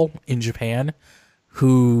young couple in Japan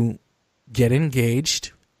who get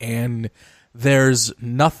engaged, and there's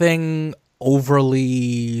nothing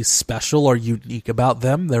overly special or unique about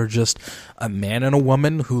them. They're just a man and a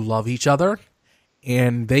woman who love each other,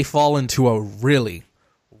 and they fall into a really,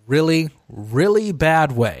 really, really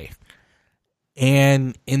bad way.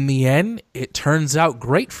 And in the end, it turns out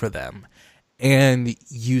great for them. And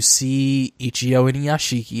you see Ichiyo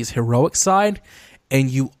Inuyashiki's heroic side, and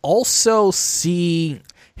you also see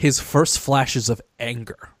his first flashes of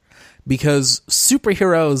anger. Because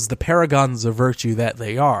superheroes, the paragons of virtue that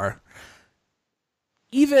they are,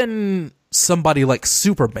 even somebody like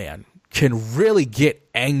Superman can really get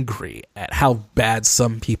angry at how bad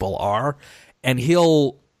some people are, and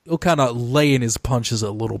he'll kind of lay in his punches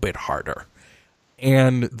a little bit harder.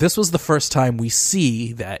 And this was the first time we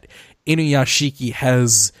see that Inuyashiki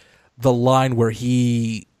has the line where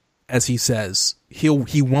he, as he says,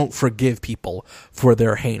 he won't forgive people for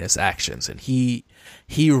their heinous actions, and he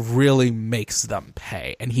really makes them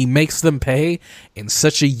pay. And he makes them pay in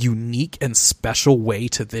such a unique and special way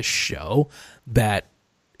to this show that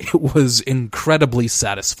it was incredibly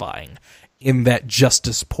satisfying. in that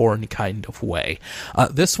justice porn kind of way.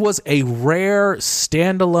 This was a rare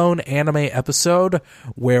standalone anime episode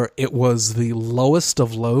where it was the lowest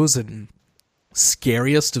of lows and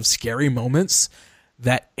scariest of scary moments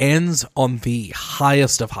that ends on the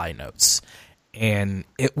highest of high notes. And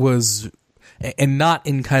it was, and not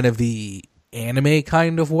in kind of the anime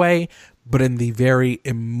kind of way, but in the very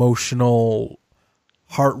emotional,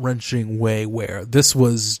 heart-wrenching way where this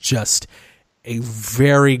was just a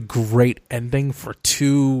very great ending for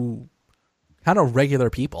two kind of regular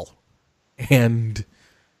people. And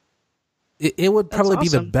it would probably be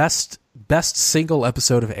the best single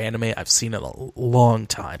episode of anime I've seen in a long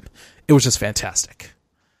time. It was just fantastic.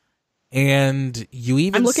 And you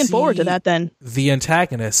even I'm looking forward to that then. The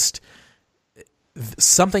antagonist,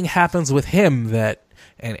 something happens with him that,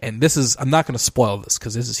 and this is, I'm not going to spoil this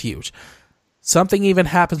because this is huge. Something even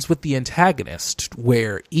happens with the antagonist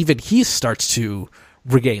where even he starts to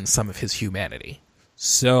regain some of his humanity.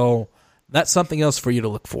 So that's something else for you to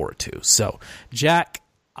look forward to. So, Jack,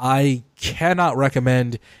 I cannot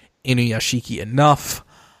recommend Inuyashiki enough.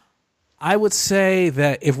 I would say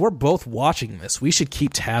that if we're both watching this, we should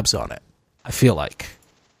keep tabs on it. I feel like.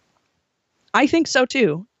 I think so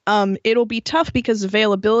too. It'll be tough because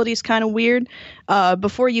availability is kind of weird.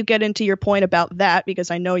 Before you get into your point about that,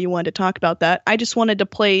 because I know you wanted to talk about that, I just wanted to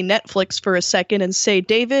play Netflix for a second and say,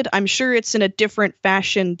 David, I'm sure it's in a different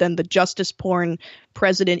fashion than the justice porn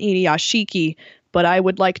President Inuyashiki, but I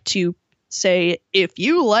would like to say, if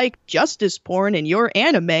you like justice porn in your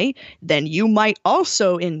anime, then you might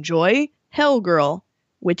also enjoy Hellgirl,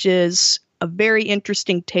 which is a very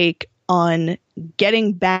interesting take on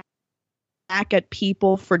getting back at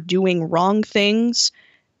people for doing wrong things.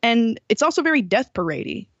 And it's also very Death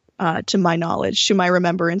Parade-y, to my knowledge, to my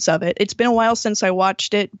remembrance of it. It's been a while since I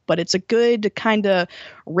watched it, but it's a good kind of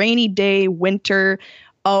rainy day, winter,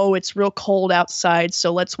 oh, it's real cold outside,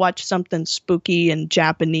 so let's watch something spooky and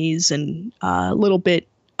Japanese and a little bit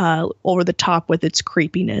over the top with its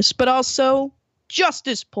creepiness, but also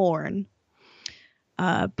justice porn.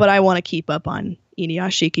 But I want to keep up on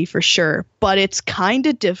Inuyashiki for sure. But it's kind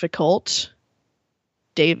of difficult.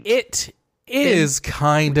 Dave, it is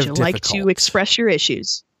kind of difficult. Would you like to express your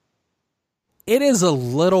issues? It is a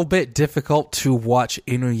little bit difficult to watch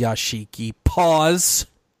Inuyashiki. Pause.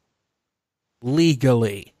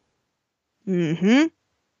 Legally. Mm-hmm.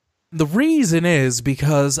 The reason is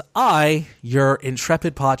because I, your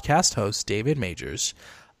intrepid podcast host, David Majors,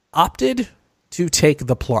 opted to take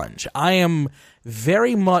the plunge. I am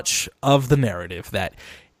very much of the narrative that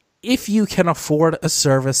if you can afford a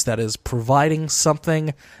service that is providing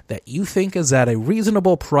something that you think is at a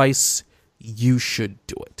reasonable price, you should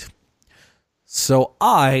do it. So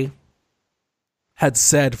I had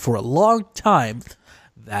said for a long time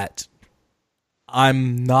that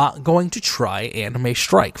I'm not going to try Anime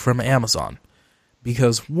Strike from Amazon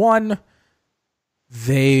because, one,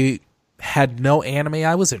 they had no anime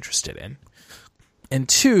I was interested in, and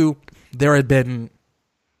two, there had been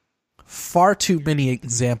far too many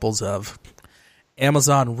examples of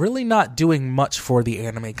Amazon really not doing much for the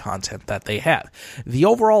anime content that they have. The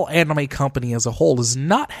overall anime company as a whole is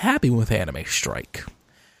not happy with Anime Strike.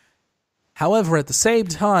 However, at the same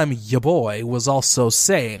time, ya boy was also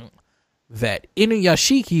saying that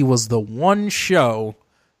Inuyashiki was the one show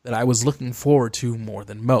that I was looking forward to more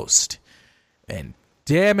than most. And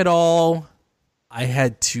damn it all, I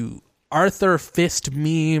had to Arthur Fist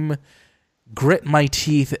meme, grit my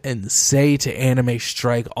teeth, and say to Anime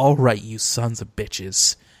Strike, all right, you sons of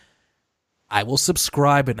bitches, I will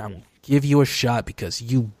subscribe and I will give you a shot because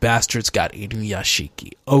you bastards got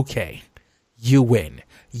Inuyashiki. Okay, you win.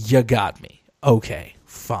 You got me. Okay,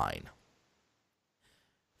 fine.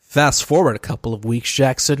 Fast forward a couple of weeks,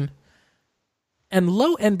 Jackson, and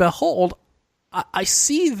lo and behold, I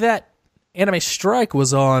see that Anime Strike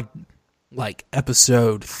was on, like,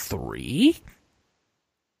 episode 3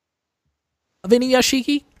 of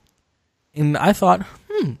Inuyashiki, and I thought,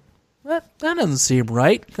 that doesn't seem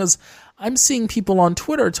right, because I'm seeing people on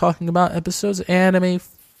Twitter talking about episode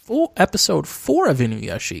 4 of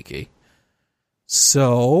Inuyashiki.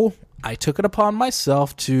 So I took it upon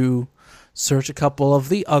myself to search a couple of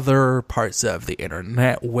the other parts of the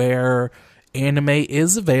internet where anime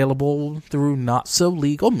is available through not so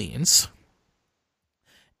legal means.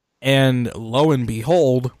 And lo and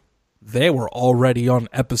behold, they were already on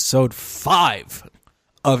episode 5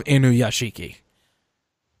 of Inuyashiki.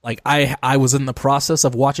 Like, I was in the process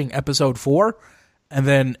of watching episode 4, and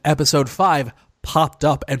then episode 5 popped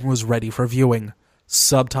up and was ready for viewing,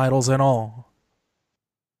 subtitles and all.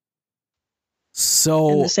 So,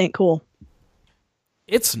 and this ain't cool.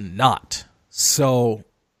 It's not. So,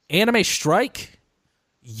 Anime Strike,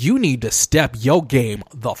 you need to step your game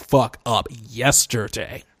the fuck up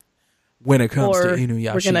yesterday when it comes to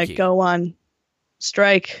Inuyashiki. We're going to go on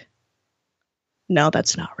strike. No,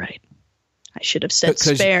 that's not right. I should have said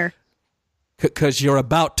spare. Because you're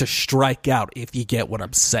about to strike out, if you get what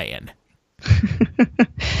I'm saying.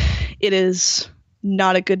 It is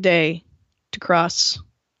not a good day to cross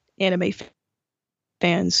anime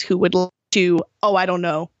fans who would like to, I don't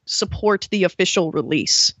know, support the official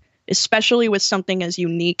release, especially with something as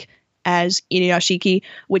unique as Inuyashiki,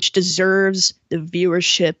 which deserves the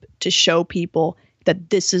viewership to show people that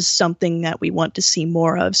this is something that we want to see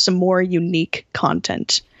more of, some more unique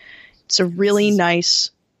content. It's a really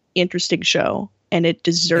nice, interesting show, and it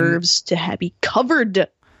deserves to be covered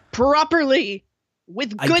properly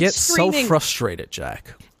with good I get streaming. So frustrated,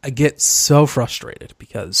 Jack. I get so frustrated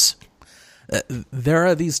because there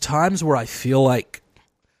are these times where I feel like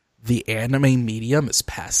the anime medium is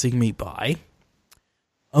passing me by.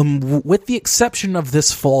 With the exception of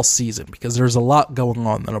this fall season, because there's a lot going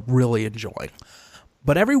on that I'm really enjoying.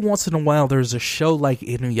 But every once in a while, there's a show like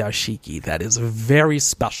Inuyashiki that is very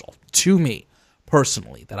special to me,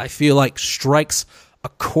 personally, that I feel like strikes a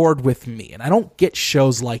chord with me. And I don't get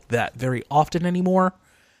shows like that very often anymore.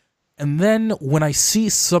 And then when I see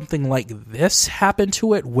something like this happen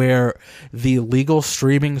to it, where the legal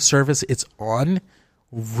streaming service it's on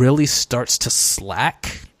really starts to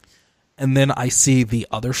slack, and then I see the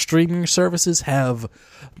other streaming services have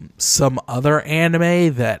some other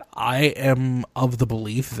anime that I am of the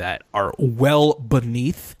belief that are well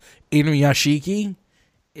beneath Inuyashiki,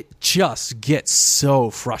 it just gets so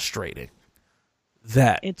frustrating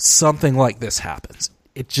that something like this happens.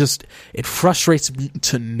 It frustrates me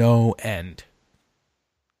to no end.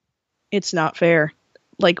 It's not fair.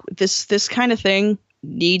 Like, this kind of thing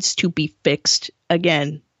needs to be fixed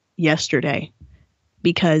again yesterday.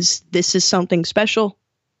 Because this is something special,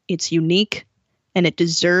 it's unique, and it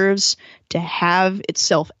deserves to have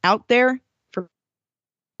itself out there for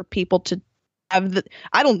people to have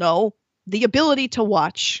the ability to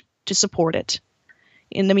watch, to support it.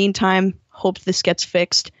 In the meantime, hope this gets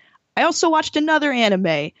fixed. I also watched another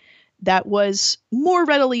anime that was more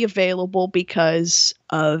readily available because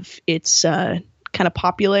of its kind of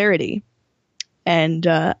popularity. And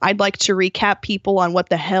I'd like to recap people on what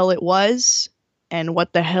the hell it was and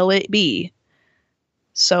what the hell it be.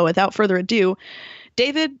 So without further ado,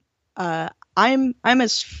 David, I'm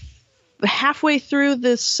as halfway through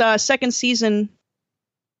this second season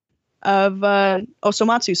of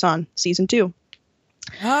Osomatsu-san, season 2.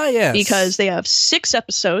 Ah, yes. Because they have 6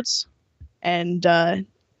 episodes, and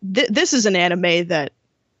this is an anime that,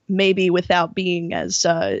 maybe without being as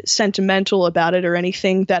sentimental about it or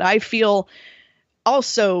anything, that I feel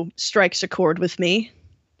also strikes a chord with me.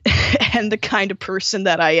 And the kind of person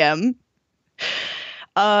that I am.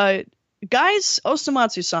 Guys,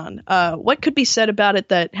 Osomatsu-san, what could be said about it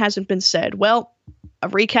that hasn't been said? Well,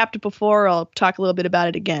 I've recapped it before. I'll talk a little bit about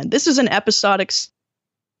it again. This is an episodic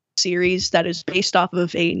series that is based off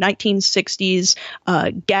of a 1960s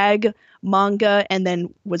gag manga and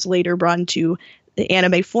then was later brought into the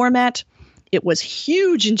anime format. It was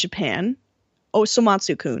huge in Japan,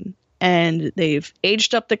 Osomatsu-kun. And they've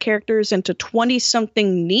aged up the characters into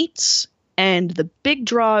 20-something neats. And the big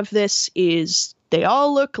draw of this is they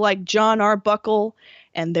all look like John Arbuckle,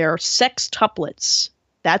 and they're sextuplets.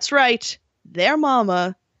 That's right. Their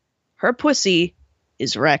mama, her pussy,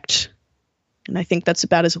 is wrecked. And I think that's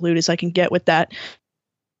about as lewd as I can get with that.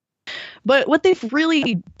 But what they've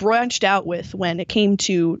really branched out with when it came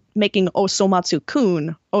to making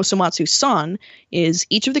Osomatsu-kun, Osomatsu-san, is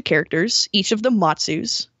each of the characters, each of the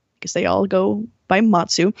Matsus, because they all go by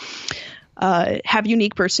Matsu, have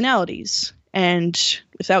unique personalities. And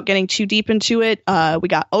without getting too deep into it, we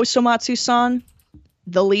got Osomatsu-san,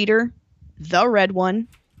 the leader, the red one,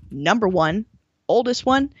 number 1, oldest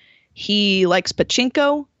one. He likes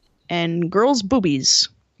pachinko and girls' boobies.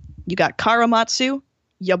 You got Karamatsu,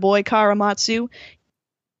 ya boy Karamatsu.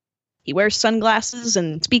 He wears sunglasses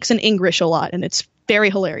and speaks in English a lot, and it's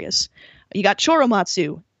very hilarious. You got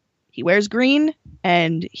Choromatsu. He wears green,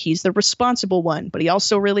 and he's the responsible one, but he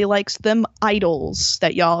also really likes them idols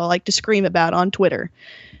that y'all like to scream about on Twitter.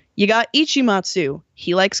 You got Ichimatsu.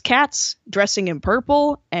 He likes cats, dressing in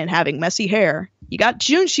purple, and having messy hair. You got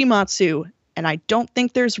Junshimatsu, and I don't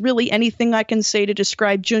think there's really anything I can say to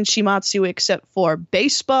describe Junshimatsu except for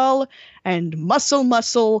baseball and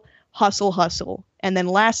muscle, hustle. And then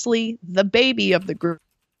lastly, the baby of the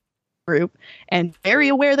group, and very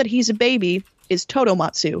aware that he's a baby, is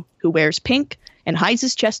Todomatsu, who wears pink and hides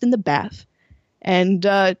his chest in the bath. And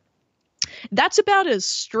That's about as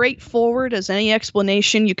straightforward as any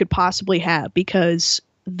explanation you could possibly have, because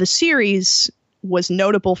the series was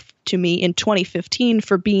notable to me in 2015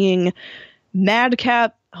 for being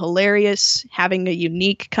madcap, hilarious, having a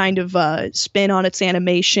unique kind of spin on its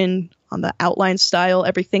animation, on the outline style,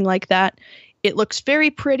 everything like that. It looks very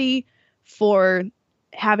pretty for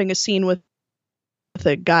having a scene with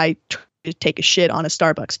a guy trying to take a shit on a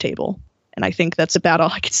Starbucks table. And I think that's about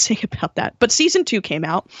all I can say about that. But season 2 came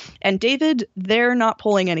out, and David, they're not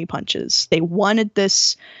pulling any punches. They wanted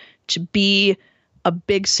this to be a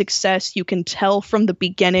big success. You can tell from the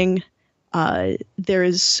beginning.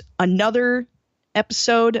 There's another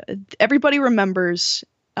episode. Everybody remembers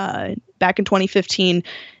back in 2015,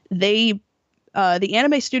 the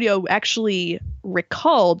anime studio actually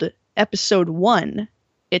recalled episode 1.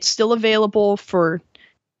 It's still available for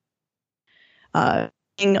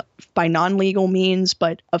by non-legal means,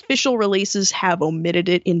 but official releases have omitted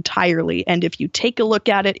it entirely. And if you take a look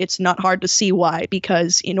at it, it's not hard to see why,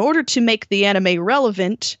 because in order to make the anime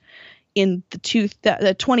relevant in the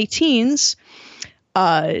 20-teens,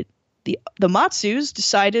 the Matsus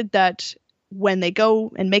decided that when they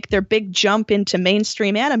go and make their big jump into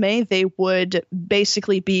mainstream anime, they would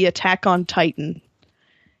basically be Attack on Titan.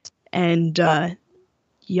 And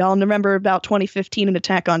y'all remember about 2015 and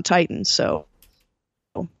Attack on Titan, so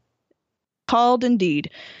called indeed.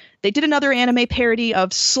 They did another anime parody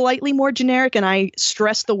of slightly more generic, and I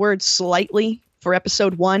stress the word slightly, for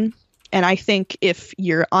episode 1. And I think if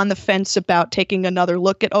you're on the fence about taking another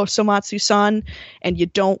look at Osomatsu-san and you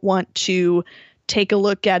don't want to take a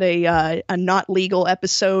look at a not legal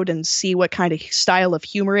episode and see what kind of style of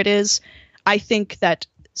humor it is, I think that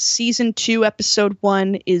season 2, episode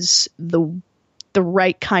 1 is the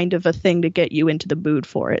right kind of a thing to get you into the mood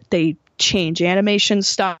for it. They change animation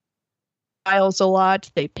styles a lot.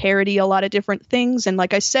 They parody a lot of different things. And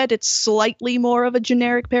like I said, it's slightly more of a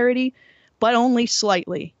generic parody, but only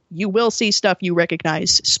slightly. You will see stuff you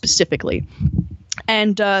recognize specifically.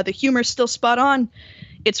 And the humor's still spot on.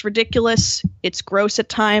 It's ridiculous. It's gross at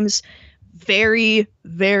times. Very,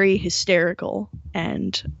 very hysterical.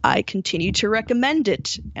 And I continue to recommend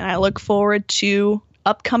it. And I look forward to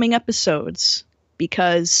upcoming episodes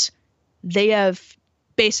because they have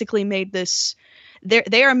basically made this...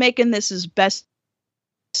 They are making this as best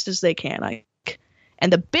as they can.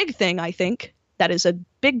 And the big thing, I think, that is a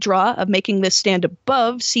big draw of making this stand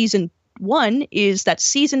above season 1 is that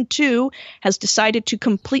season 2 has decided to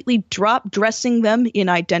completely drop dressing them in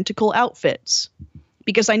identical outfits.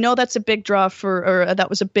 Because I know that's a big draw that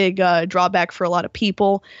was a big drawback for a lot of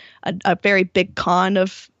people. A very big con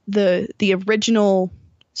of the original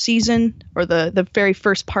season, or the very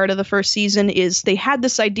first part of the first season, is they had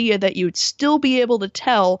this idea that you'd still be able to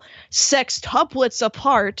tell sextuplets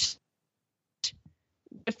apart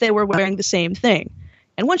if they were wearing the same thing.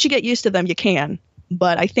 And once you get used to them, you can.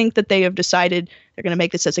 But I think that they have decided they're going to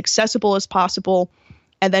make this as accessible as possible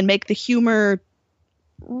and then make the humor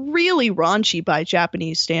really raunchy by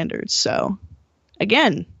Japanese standards. So,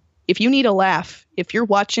 again, if you need a laugh, if you're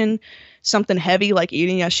watching something heavy like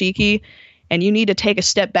Inuyashiki and you need to take a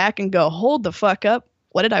step back and go, hold the fuck up,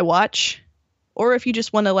 what did I watch? Or if you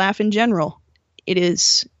just want to laugh in general, it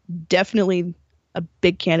is definitely a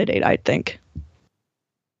big candidate, I think.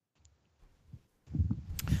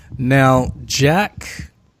 Now,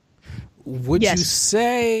 Jack, would Yes. you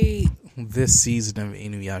say this season of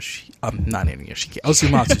not Inuyashiki,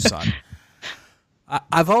 Osomatsu-san,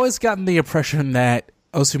 I've always gotten the impression that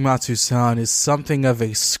Osomatsu-san is something of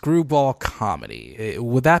a screwball comedy.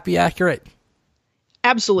 Would that be accurate?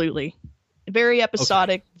 Absolutely. Very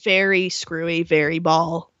episodic, very screwy, very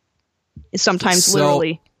ball. Sometimes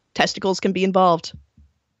literally testicles can be involved.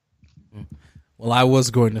 Well, I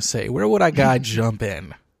was going to say, where would a guy jump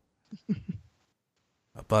in?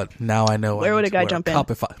 But now I know. Where would a guy jump in?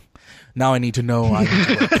 Now I need to know I need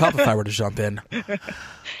to wear a cup if I were to jump in.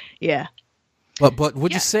 Yeah. But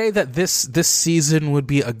would you say that this season would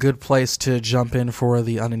be a good place to jump in for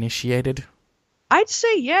the uninitiated? I'd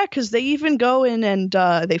say yeah, because they even go in and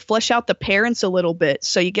they flesh out the parents a little bit,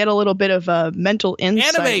 so you get a little bit of a mental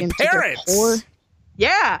insight Anime into parents! their core.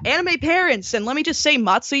 Yeah, anime parents. And let me just say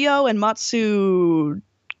Matsuyo and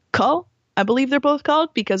Matsuko, I believe they're both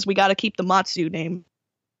called, because we got to keep the Matsu name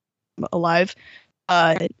alive.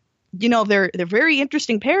 They're very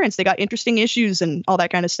interesting parents. They got interesting issues and all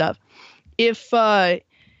that kind of stuff. If I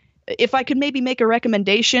could maybe make a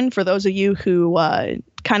recommendation for those of you who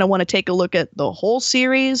kind of want to take a look at the whole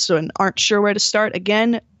series and aren't sure where to start,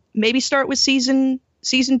 again, maybe start with season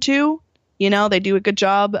 2. You know, they do a good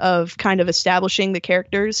job of kind of establishing the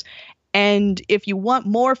characters. And if you want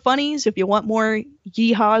more funnies, if you want more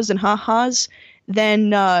yeehaws and ha-has,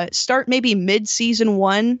 then start maybe mid-season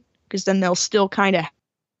 1, because then they'll still kind of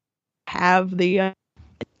have the,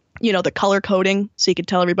 the color coding, so you can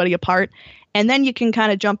tell everybody apart. And then you can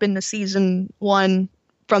kind of jump into season 1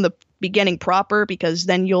 from the beginning proper, because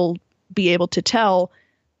then you'll be able to tell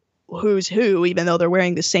who's who, even though they're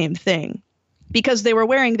wearing the same thing. Because they were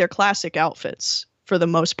wearing their classic outfits for the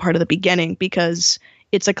most part of the beginning, because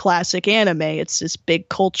it's a classic anime. It's this big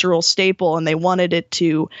cultural staple, and they wanted it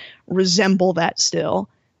to resemble that still.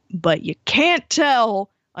 But you can't tell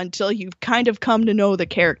until you've kind of come to know the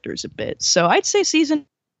characters a bit. So I'd say season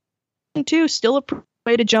 2 still a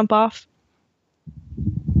way to jump off.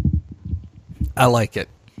 I like it.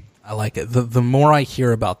 The more I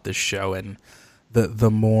hear about this show, and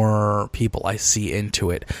the more people I see into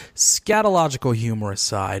it, scatological humor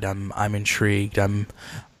aside, I'm intrigued.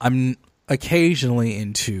 I'm occasionally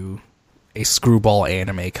into a screwball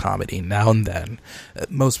anime comedy now and then.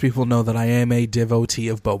 Most people know that I am a devotee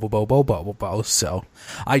of Bobo, so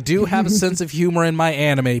I do have a sense of humor in my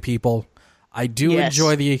anime, people. I do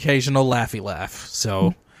enjoy the occasional laughy laugh.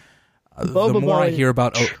 So the more I hear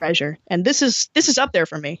about treasure, and this is up there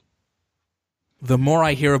for me. The more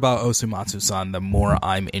I hear about Osumatsu-san, the more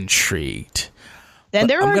I'm intrigued. Then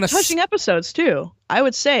there are touching episodes too. I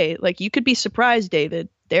would say, like, you could be surprised, David.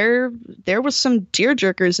 There was some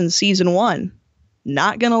tearjerkers in season 1.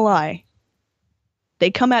 Not gonna lie. They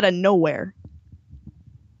come out of nowhere.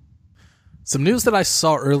 Some news that I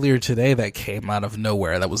saw earlier today that came out of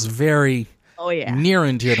nowhere that was very near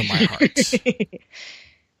and dear to my heart.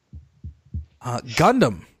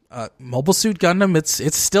 Gundam. Mobile Suit Gundam,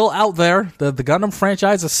 it's still out there. The Gundam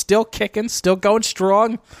franchise is still kicking, still going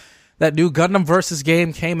strong. That new Gundam Versus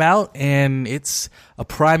game came out, and it's a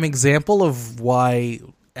prime example of why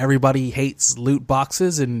everybody hates loot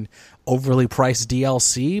boxes and overly priced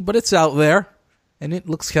DLC, but it's out there, and it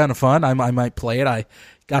looks kind of fun. I might play it. I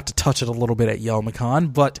got to touch it a little bit at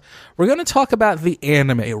Youmacon, but we're going to talk about the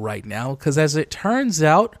anime right now, because as it turns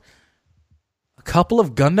out, a couple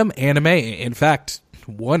of Gundam anime, in fact,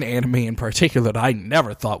 one anime in particular that I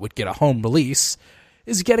never thought would get a home release,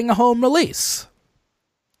 is getting a home release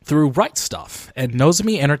through Right Stuff and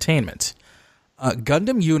Nozomi Entertainment.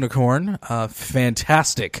 Gundam Unicorn, a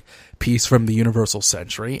fantastic piece from the Universal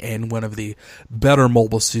Century and one of the better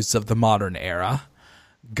mobile suits of the modern era.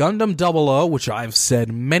 Gundam 00, which I've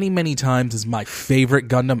said many, many times is my favorite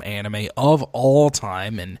Gundam anime of all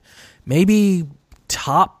time, and maybe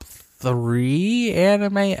top 3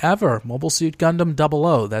 anime ever. Mobile Suit Gundam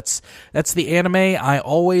 00. That's the anime I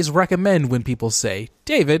always recommend when people say,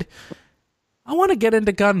 David, I want to get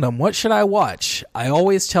into Gundam. What should I watch? I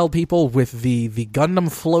always tell people with the Gundam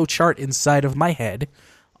flowchart inside of my head,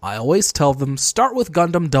 I always tell them, start with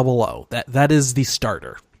Gundam 00. That is the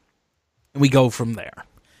starter. And we go from there.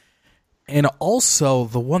 And also,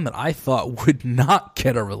 the one that I thought would not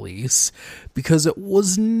get a release, because it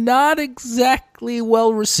was not exactly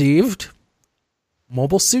well received,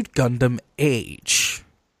 Mobile Suit Gundam Age.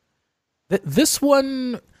 This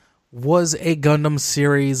one was a Gundam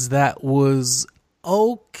series that was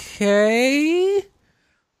okay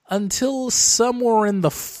until somewhere in the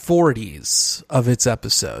 40s of its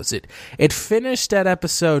episodes. It finished at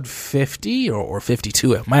episode 50 or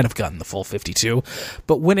 52. It might have gotten the full 52.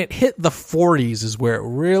 But when it hit the 40s is where it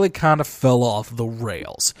really kind of fell off the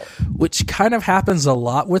rails, which kind of happens a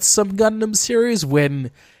lot with some Gundam series.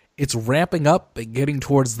 When it's ramping up and getting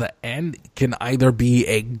towards the end, it can either be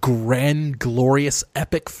a grand, glorious,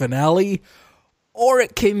 epic finale, or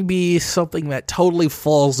it can be something that totally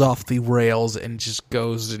falls off the rails and just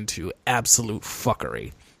goes into absolute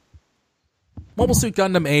fuckery. Mobile Suit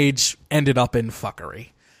Gundam Age ended up in fuckery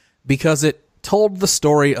because it told the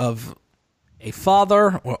story of a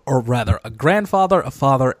father, or rather a grandfather, a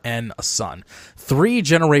father, and a son. 3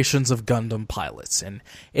 generations of Gundam pilots. And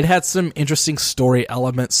it had some interesting story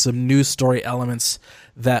elements, some new story elements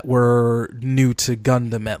that were new to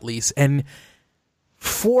Gundam at least. And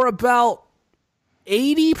for about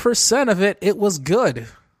 80% of it was good.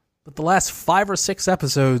 But the last 5 or 6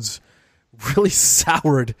 episodes really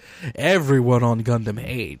soured everyone on Gundam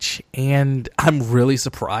Age. And I'm really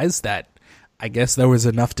surprised that I guess there was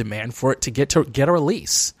enough demand for it to get a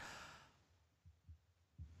release.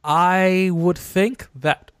 I would think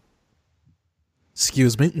that,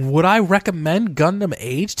 would I recommend Gundam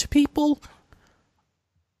Age to people?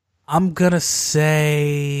 I'm gonna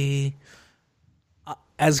say,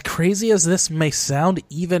 as crazy as this may sound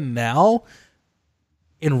even now,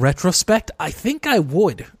 in retrospect, I think I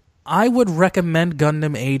would. I would recommend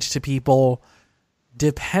Gundam Age to people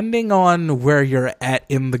depending on where you're at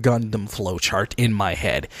in the Gundam flowchart in my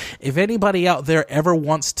head. If anybody out there ever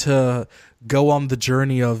wants to go on the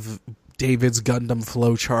journey of David's Gundam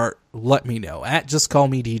flowchart, let me know. At Just Call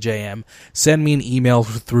Me DJM. Send me an email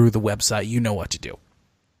through the website. You know what to do.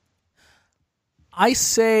 I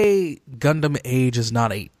say Gundam Age is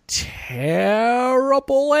not a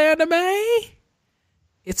terrible anime.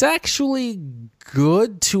 It's actually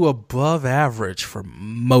good to above average for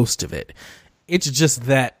most of it. It's just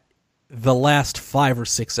that the last 5 or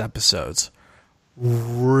 6 episodes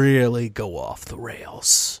really go off the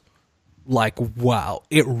rails. Like, wow,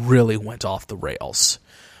 it really went off the rails.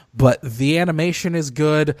 But the animation is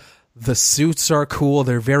good. The suits are cool.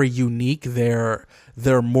 They're very unique. They're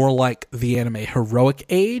more like the anime Heroic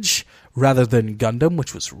Age rather than Gundam,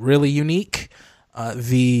 which was really unique.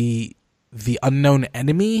 The unknown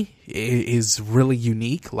enemy is really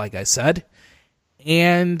unique, like I said.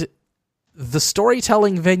 And the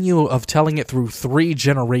storytelling venue of telling it through 3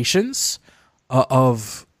 generations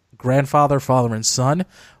of grandfather, father, and son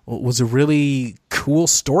was a really cool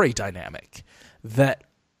story dynamic that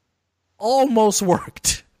almost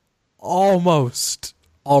worked. Almost.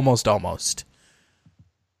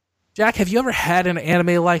 Jack, have you ever had an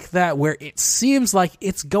anime like that where it seems like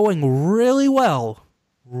it's going really well,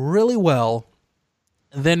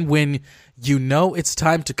 then when you know it's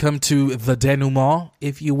time to come to the denouement,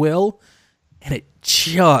 if you will, and it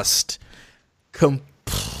just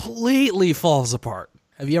completely falls apart?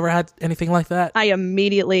 Have you ever had anything like that? I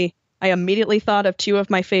immediately thought of 2 of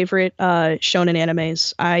my favorite shonen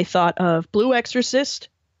animes. I thought of Blue Exorcist,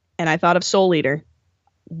 and I thought of Soul Eater.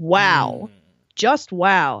 Wow. Just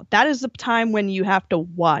wow. That is the time when you have to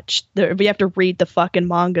you have to read the fucking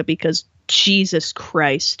manga, because Jesus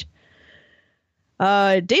Christ.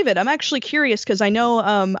 David, I'm actually curious, because I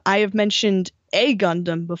know I have mentioned a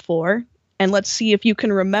Gundam before, and let's see if you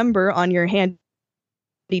can remember on your handy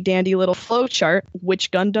dandy little flowchart which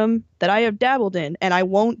Gundam that I have dabbled in, and I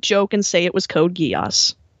won't joke and say it was Code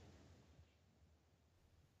Geass.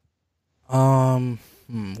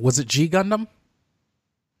 Was it G Gundam?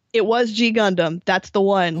 It was G Gundam. That's the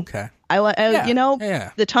one. Okay.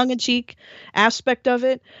 The tongue-in-cheek aspect of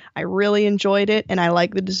it, I really enjoyed it, and I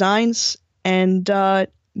like the designs. And I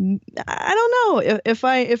don't know if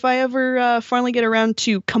I ever finally get around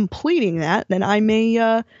to completing that, then I may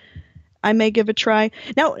give it a try.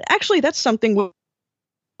 Now, actually, that's something.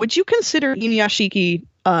 Would you consider Inuyashiki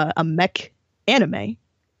a mech anime?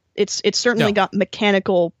 It's certainly got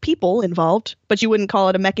mechanical people involved, but you wouldn't call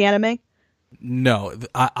it a mech anime? No,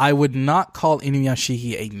 I would not call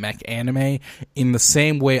Inuyashiki a mech anime in the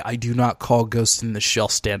same way I do not call Ghost in the Shell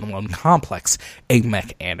Standalone Complex a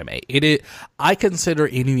mech anime. I consider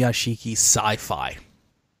Inuyashiki sci-fi.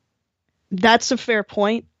 That's a fair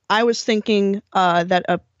point. I was thinking that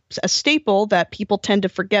a staple that people tend to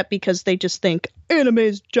forget because they just think anime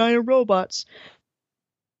is giant robots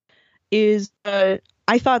is I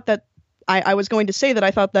thought that I was going to say that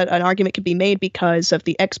I thought that an argument could be made because of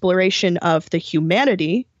the exploration of the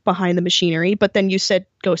humanity behind the machinery, but then you said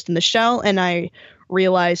Ghost in the Shell, and I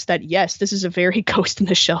realized that, yes, this is a very Ghost in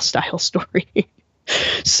the Shell style story.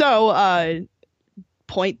 So,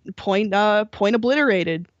 point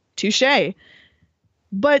obliterated. Touché.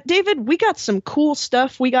 But David, we got some cool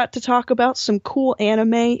stuff we got to talk about, some cool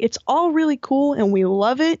anime. It's all really cool, and we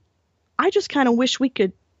love it. I just kind of wish we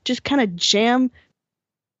could just kind of jam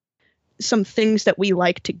some things that we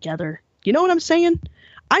like together. You know what I'm saying?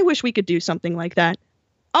 I wish we could do something like that.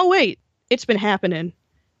 Oh wait, it's been happening.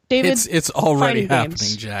 David, it's already happening,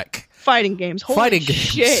 games. Jack. Fighting games. Holy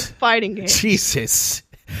shit, fighting games. Jesus.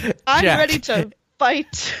 I'm Jack. ready to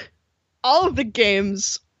fight all of the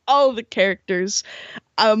games, all of the characters.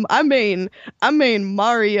 I mean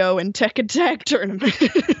Mario and Tekken Tag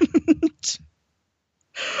Tournament.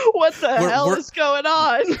 What the hell is going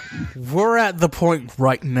on? We're at the point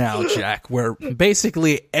right now, Jack, where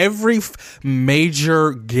basically every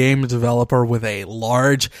major game developer with a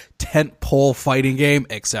large tentpole fighting game,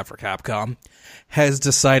 except for Capcom, has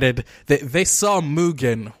decided that they saw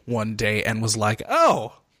Mugen one day and was like,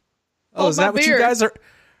 "Oh, is that what you guys are?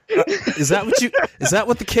 Is that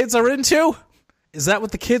what the kids are into? Is that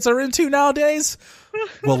what the kids are into nowadays?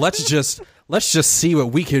 Well, let's just see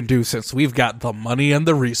what we can do since we've got the money and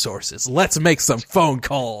the resources. Let's make some phone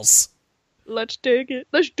calls. Let's take it.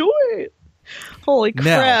 Let's do it." Holy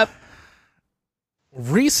crap. Now,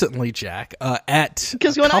 recently, Jack, at a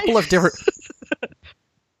couple of different...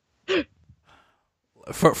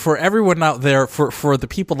 For everyone out there, for the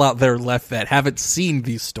people out there left that haven't seen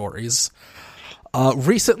these stories,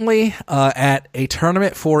 recently, at a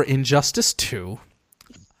tournament for Injustice 2,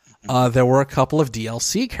 there were a couple of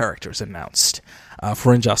DLC characters announced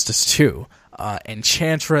for Injustice 2.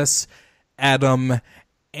 Enchantress, Adam,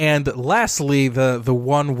 and lastly, the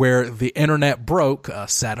one where the internet broke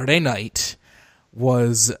Saturday night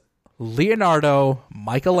was Leonardo,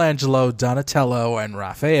 Michelangelo, Donatello, and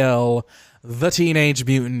Raphael, the Teenage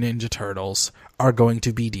Mutant Ninja Turtles, are going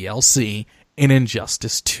to be DLC in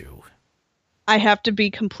Injustice 2. I have to be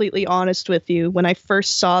completely honest with you. When I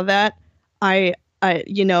first saw that, I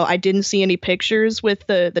didn't see any pictures with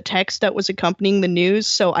the text that was accompanying the news,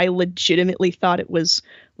 so I legitimately thought it was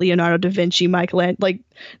Leonardo da Vinci, Michelangelo, like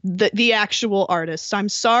the actual artists. I'm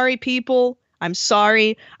sorry, people. I'm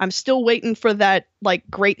sorry. I'm still waiting for that like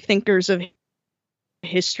Great Thinkers of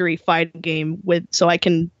History fighting game so I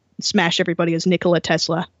can smash everybody as Nikola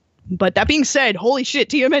Tesla. But that being said, holy shit,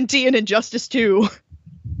 TMNT and Injustice 2.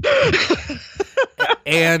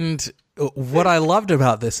 And what I loved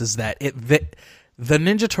about this is that the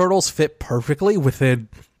Ninja Turtles fit perfectly within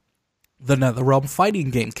the NetherRealm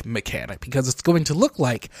fighting game mechanic, because it's going to look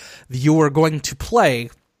like you are going to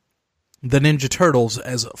play the Ninja Turtles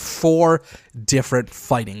as 4 different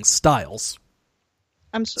fighting styles.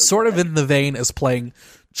 I'm so sort glad. of in the vein as playing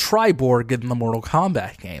Triborg in the Mortal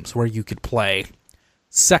Kombat games, where you could play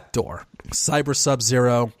Sector, Cyber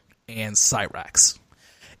Sub-Zero, and Cyrax.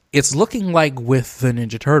 It's looking like with the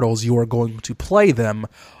Ninja Turtles, you are going to play them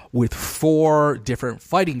with 4 different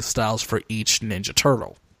fighting styles for each Ninja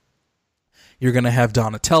Turtle. You're going to have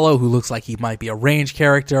Donatello, who looks like he might be a range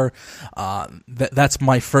character. That's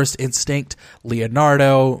my first instinct.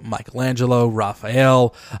 Leonardo, Michelangelo,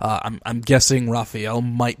 Raphael. I'm guessing Raphael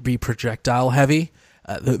might be projectile heavy.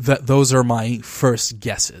 Those are my first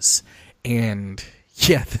guesses. And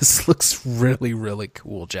yeah, this looks really, really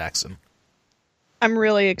cool, Jackson. I'm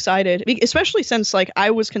really excited, especially since like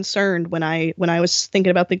I was concerned when I was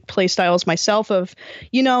thinking about the play styles myself of,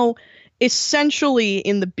 essentially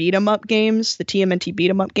in the beat 'em up games, the TMNT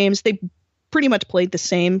beat 'em up games, they pretty much played the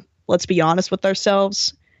same. Let's be honest with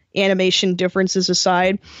ourselves, animation differences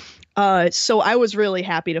aside. So I was really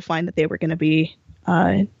happy to find that they were going to be,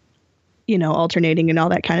 alternating and all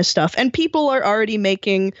that kind of stuff. And people are already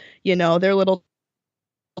making, their little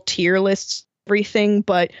tier lists, everything.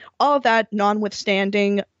 But all of that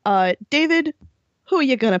notwithstanding, David, who are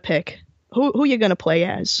you going to pick? Who are you going to play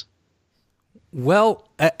as? Well,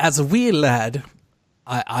 as a wee lad,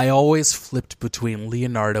 I always flipped between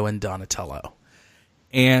Leonardo and Donatello.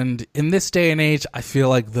 And in this day and age, I feel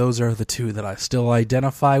like those are the two that I still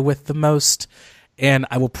identify with the most. And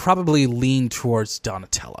I will probably lean towards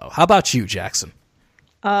Donatello. How about you, Jackson?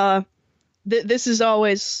 This is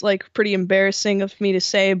always like pretty embarrassing of me to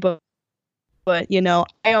say, but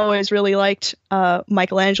I always really liked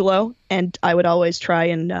Michelangelo, and I would always try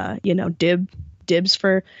and dibs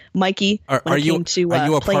for Mikey. Are you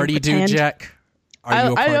a party dude, Jack?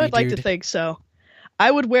 I would like to think so.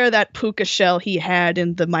 I would wear that puka shell he had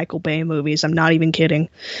in the Michael Bay movies. I'm not even kidding.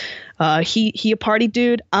 He a party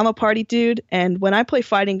dude. I'm a party dude. And when I play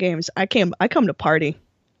fighting games, I come to party.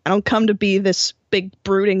 I don't come to be this big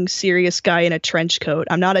brooding serious guy in a trench coat.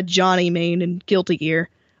 I'm not a Johnny Mane in Guilty Gear.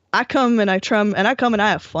 I come and I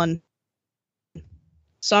have fun.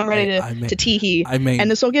 So I'm ready to tee-hee.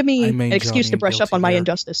 And this will give me an excuse to brush up on my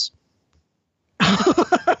Injustice.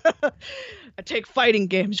 I take fighting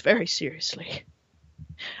games very seriously.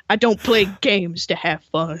 I don't play games to have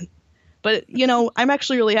fun. But, I'm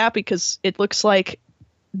actually really happy because it looks like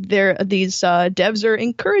these devs are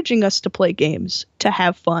encouraging us to play games, to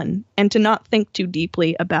have fun, and to not think too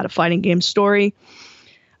deeply about a fighting game story.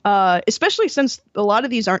 Especially since a lot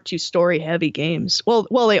of these aren't too story-heavy games.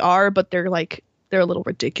 Well, they are, but they're a little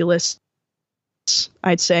ridiculous,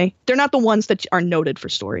 I'd say. They're not the ones that are noted for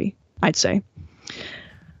story, I'd say.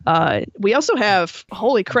 We also have,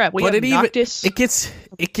 holy crap, Noctis.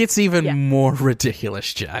 It gets even more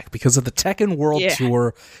ridiculous, Jack, because of the Tekken World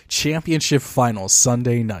Tour Championship Finals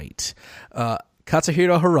Sunday night.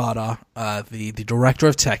 Katsuhiro Harada, the director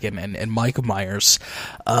of Tekken, and Mike Myers,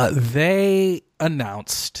 they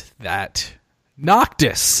announced that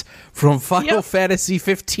Noctis from Final Fantasy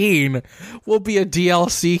 15 will be a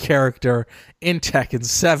DLC character in Tekken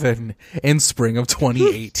 7 in spring of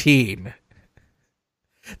 2018.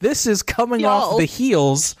 This is coming off the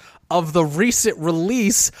heels of the recent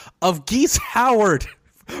release of Geese Howard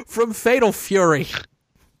from Fatal Fury.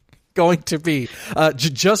 Going to be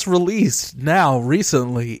just released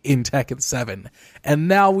recently in Tekken 7. And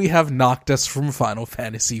now we have Noctis from Final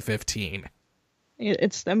Fantasy 15.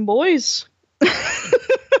 It's them boys. I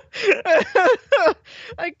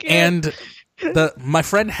can't. And my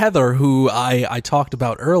friend Heather, who I talked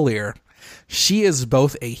about earlier, She is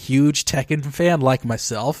both a huge Tekken fan like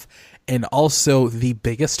myself and also the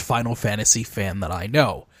biggest Final Fantasy fan that I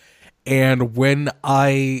know. And when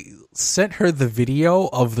I sent her the video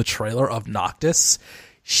of the trailer of Noctis,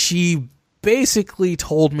 she basically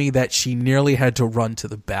told me that she nearly had to run to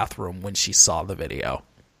the bathroom when she saw the video.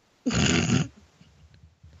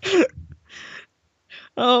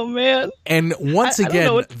 Oh man. And once again,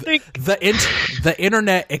 the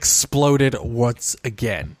internet exploded once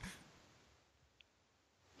again.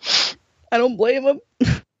 I don't blame him.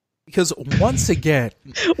 Because once again,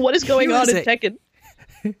 what is going on in Tekken?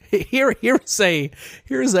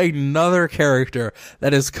 Here's another character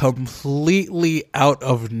that is completely out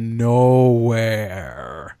of nowhere.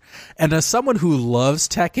 And as someone who loves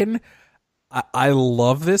Tekken, I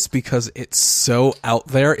love this because it's so out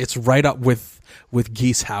there. It's right up with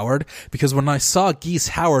Geese Howard. Because when I saw Geese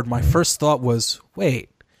Howard, my first thought was, wait,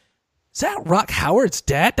 is that Rock Howard's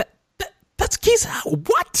dad? That's Geese Howard.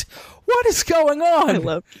 What? What is going on? I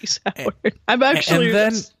love Geese Howard. I'm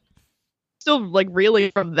actually still like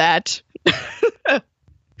reeling from that.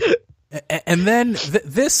 And then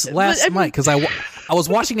this last night, because I was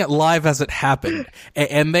watching it live as it happened,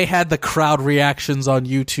 and they had the crowd reactions on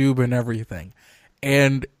YouTube and everything.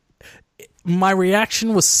 And my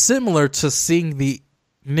reaction was similar to seeing the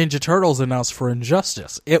Ninja Turtles announced for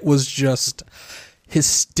Injustice. It was just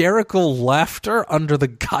hysterical laughter under the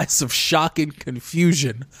guise of shock and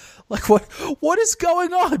confusion. Like, what is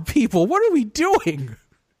going on, people? What are we doing?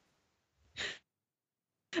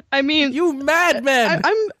 I mean, you madmen!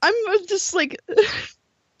 I'm just like,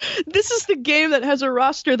 this is the game that has a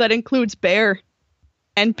roster that includes Bear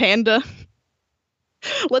and Panda.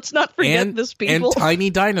 Let's not forget this, people. And Tiny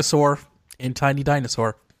Dinosaur. And Tiny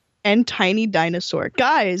Dinosaur.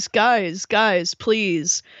 Guys,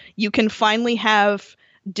 please. You can finally have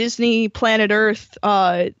Disney Planet Earth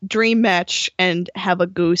dream match and have a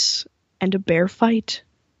goose and a bear fight.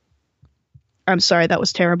 I'm sorry, that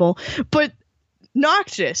was terrible. But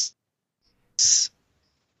Noctis.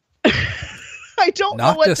 I don't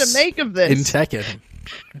know what to make of this. In Tekken.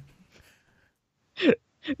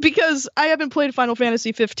 Because I haven't played Final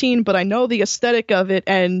Fantasy 15, but I know the aesthetic of it,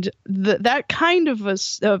 and that kind of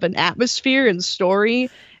an atmosphere and story.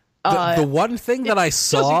 The one thing that I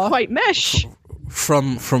saw doesn't quite mesh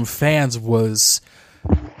from fans was,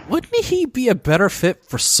 wouldn't he be a better fit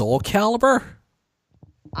for Soul Calibur?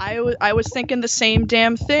 I was thinking the same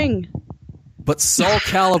damn thing. But Soul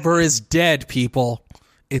Calibur is dead, people.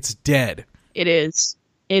 It's dead. It is.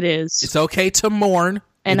 It's okay to mourn.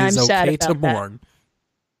 And I'm sad about that.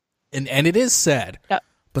 And it is sad. Yep.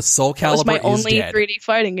 But Soul Calibur is dead. That was my only 3D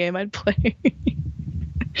fighting game I'd play.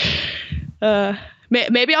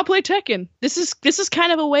 Maybe I'll play Tekken. This is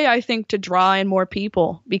kind of a way, I think, to draw in more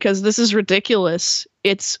people, because this is ridiculous.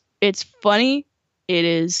 It's funny. It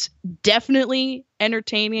is definitely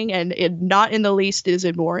entertaining, and it not in the least is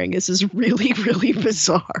it boring. This is really, really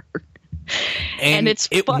bizarre. And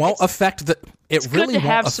it won't affect the. It really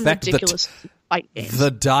won't affect the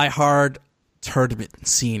diehard tournament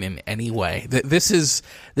scene in any way. This is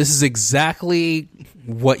exactly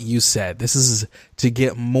what you said. This is to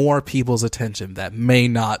get more people's attention that may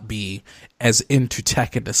not be as into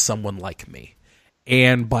Tekken as someone like me.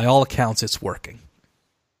 And by all accounts, it's working.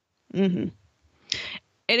 Mm-hmm.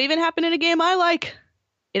 It even happened in a game I like.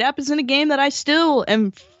 It happens in a game that I still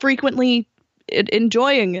am frequently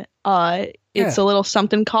enjoying. It's a little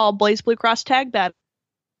something called BlazBlue Cross Tag Battle.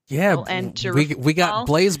 Yeah, and we got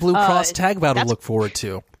BlazBlue Cross Tag Battle to look forward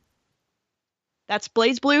to. That's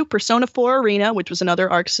BlazBlue, Persona 4 Arena, which was another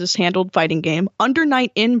ArcSys handled fighting game, Under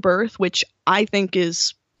Night in Birth, which I think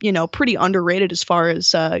is, pretty underrated as far as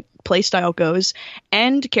playstyle goes,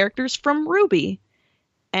 and characters from Ruby.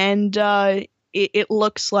 And it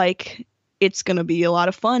looks like it's going to be a lot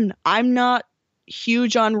of fun. I'm not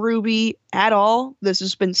huge on Ruby at all. This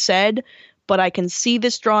has been said, but I can see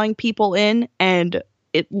this drawing people in, and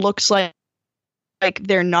it looks like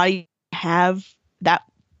they're not even have that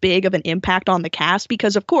big of an impact on the cast,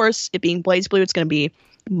 because of course, it being BlazBlue, it's going to be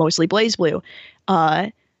mostly BlazBlue.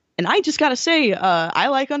 And I just got to say, I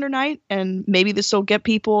like Under Night, and maybe this will get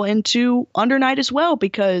people into Under Night as well,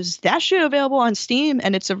 because that shit available on Steam,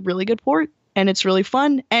 and it's a really good port, and it's really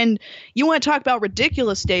fun. And you want to talk about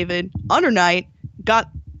ridiculous, David? Under Night got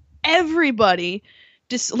everybody,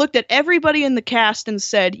 just looked at everybody in the cast and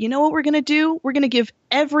said, you know what we're going to do? We're going to give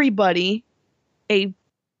everybody a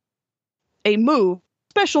move,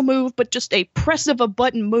 special move, but just a press of a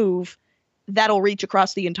button move that'll reach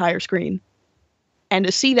across the entire screen. And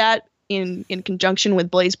to see that in conjunction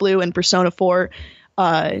with BlazBlue and Persona 4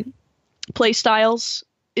 play styles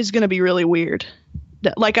is going to be really weird.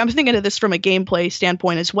 Like, I'm thinking of this from a gameplay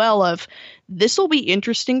standpoint as well, of this will be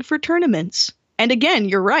interesting for tournaments. And again,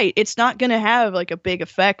 you're right. It's not going to have like a big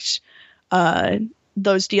effect,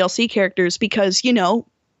 those DLC characters, because,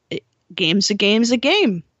 game's a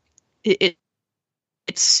game. It's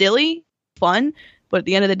silly, fun, but at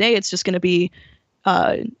the end of the day, it's just going to be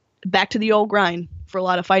back to the old grind for a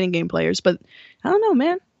lot of fighting game players. But I don't know,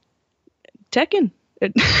 man. Tekken.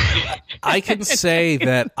 I can say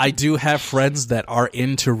that I do have friends that are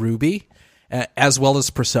into Ruby, as well as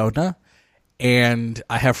Persona, and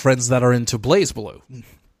I have friends that are into BlazBlue.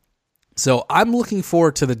 So I'm looking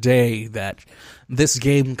forward to the day that this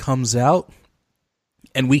game comes out,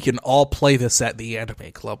 and we can all play this at the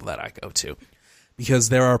anime club that I go to. Because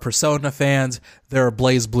there are Persona fans, there are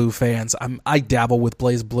BlazBlue fans. I dabble with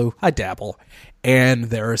BlazBlue, and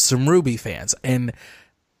there are some Ruby fans. And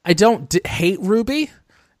I don't hate Ruby,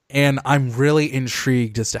 and I'm really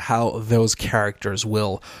intrigued as to how those characters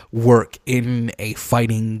will work in a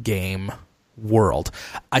fighting game world.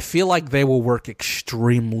 I feel like they will work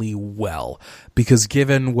extremely well, because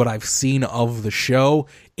given what I've seen of the show,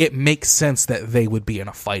 it makes sense that they would be in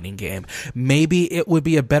a fighting game. Maybe it would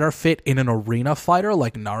be a better fit in an arena fighter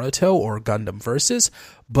like Naruto or Gundam Versus,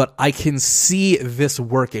 but I can see this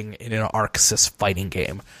working in an Arc Sys fighting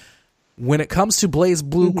game. When it comes to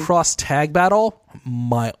BlazBlue Cross Tag Battle,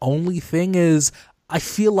 my only thing is I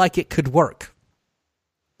feel like it could work.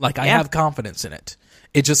 Like, I have confidence in it.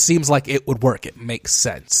 It just seems like it would work. It makes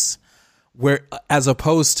sense. Where, as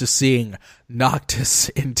opposed to seeing Noctis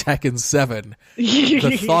in Tekken 7,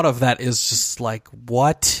 the thought of that is just like,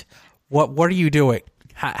 what? What are you doing?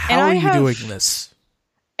 How are you doing this?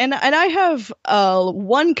 And I have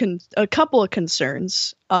a couple of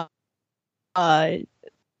concerns.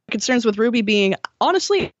 Concerns with Ruby being,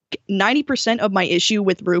 honestly, 90% of my issue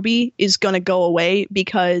with Ruby is going to go away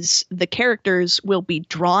because the characters will be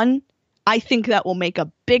drawn. I think that will make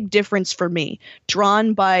a big difference for me.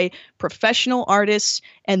 Drawn by professional artists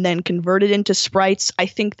and then converted into sprites. I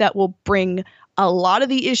think that will bring a lot of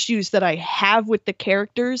the issues that I have with the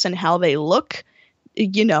characters and how they look,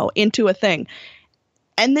 into a thing.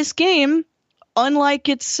 And this game, unlike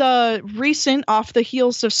its recent off the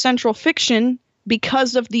heels of Central Fiction,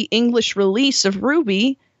 because of the English release of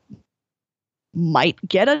Ruby, might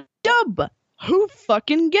get a dub. Who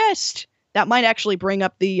fucking guessed? That might actually bring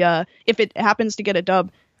up the, if it happens to get a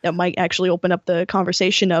dub, that might actually open up the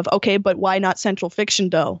conversation of, okay, but why not Central Fiction,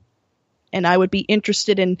 though? And I would be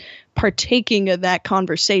interested in partaking of that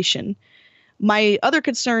conversation. My other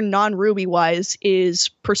concern, non-Ruby-wise, is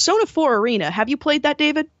Persona 4 Arena. Have you played that,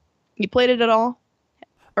 David? You played it at all?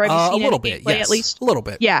 Or have you seen a little bit, yes. At least? A little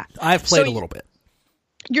bit. Yeah. I've played a little bit.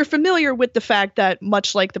 You're familiar with the fact that,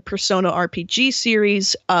 much like the Persona RPG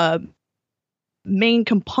series, main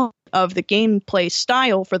component of the gameplay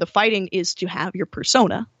style for the fighting is to have your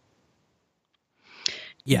persona.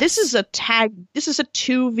 Yes. This is a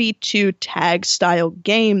 2v2 tag style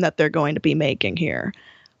game that they're going to be making here.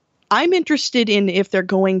 I'm interested in if they're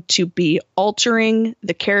going to be altering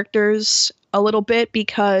the characters a little bit,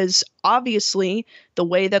 because obviously the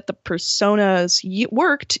way that the personas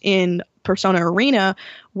worked in Persona Arena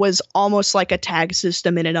was almost like a tag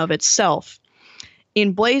system in and of itself.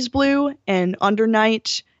 In BlazBlue and Under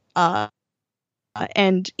Night,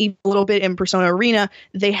 and even a little bit in Persona Arena,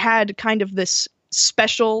 they had kind of this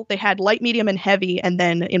special, they had light, medium, and heavy, and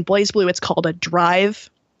then in BlazBlue it's called a drive.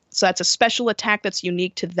 So that's a special attack that's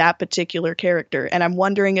unique to that particular character. And I'm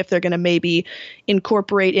wondering if they're going to maybe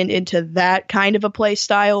incorporate into that kind of a play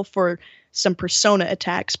style for some Persona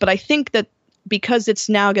attacks. But I think that because it's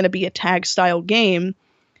now going to be a tag style game,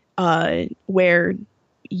 where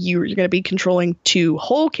you're going to be controlling two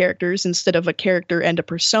whole characters instead of a character and a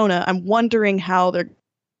persona, I'm wondering how they're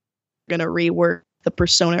going to rework the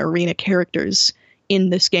Persona Arena characters in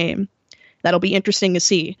this game. That'll be interesting to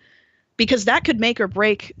see, because that could make or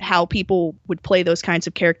break how people would play those kinds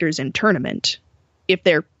of characters in tournament. If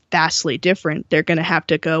they're vastly different, they're going to have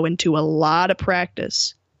to go into a lot of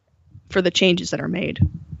practice for the changes that are made.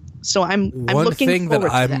 So I'm looking forward to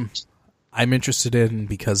that. I'm interested in,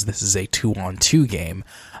 because this is a 2-on-2 game,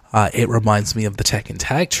 it reminds me of the Tekken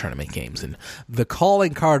Tag Tournament games. And the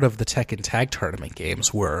calling card of the Tekken Tag Tournament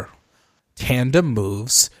games were tandem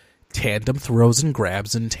moves, tandem throws and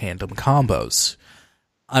grabs, and tandem combos.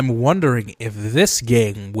 I'm wondering if this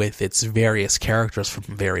game, with its various characters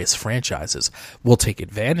from various franchises, will take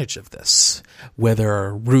advantage of this.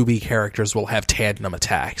 Whether Ruby characters will have tandem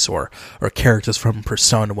attacks, or characters from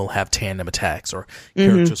Persona will have tandem attacks, or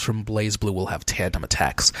characters from BlazBlue will have tandem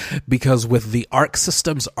attacks. Because with the Arc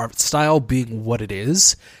System's art style being what it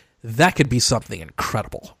is, that could be something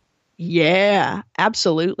incredible. Yeah,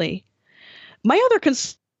 absolutely. My other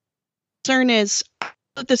concern is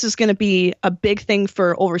that this is going to be a big thing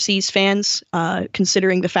for overseas fans,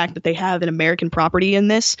 considering the fact that they have an American property in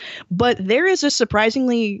this. But there is a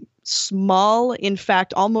surprisingly small, in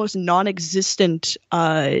fact, almost non-existent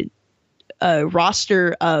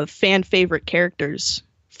roster of fan favorite characters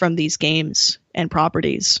from these games and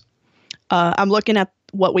properties. I'm looking at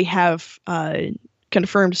what we have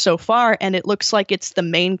confirmed so far, and it looks like it's the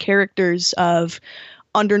main characters of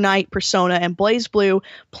Under Night, Persona, and BlazBlue,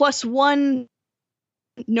 plus one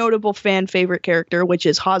notable fan favorite character, which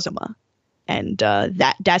is Hazama. And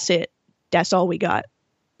that's it. That's all we got.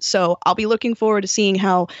 So I'll be looking forward to seeing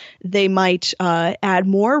how they might add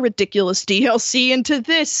more ridiculous DLC into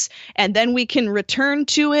this, and then we can return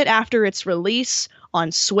to it after its release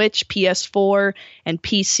on Switch, PS4, and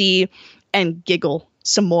PC, and giggle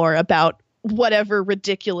some more about whatever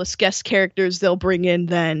ridiculous guest characters they'll bring in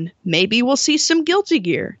then. Maybe we'll see some Guilty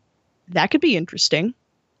Gear. That could be interesting.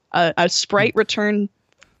 A sprite return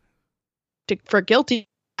for Guilty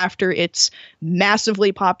after its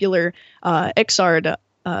massively popular Xrd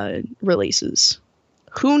releases.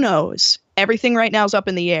 Who knows? Everything right now is up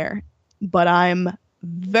in the air, but I'm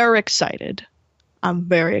very excited.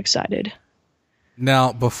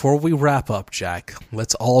 Now, before we wrap up, Jack,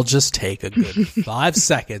 let's all just take a good 5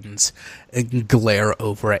 seconds and glare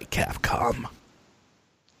over at Capcom.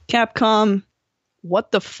 Capcom,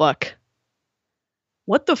 what the fuck?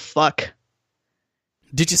 What the fuck?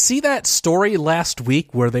 Did you see that story last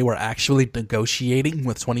week where they were actually negotiating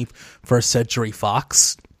with 21st Century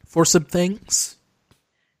Fox for some things?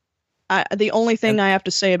 The only thing I have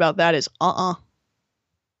to say about that is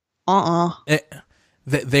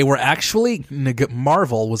They were actually,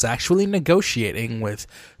 Marvel was actually negotiating with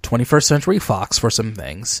 21st Century Fox for some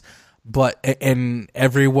things, and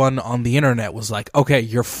everyone on the internet was like, okay,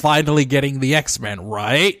 you're finally getting the X-Men,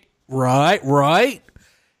 right?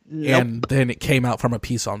 Yep. And then it came out from a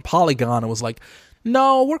piece on Polygon and was like,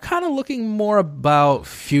 no, we're kind of looking more about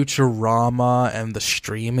Futurama and the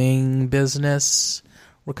streaming business.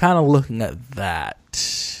 We're kind of looking at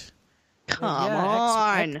that. Come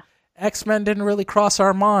on. X-Men didn't really cross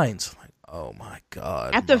our minds. Like, oh my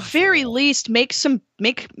god. At the very least, make some,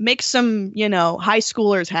 high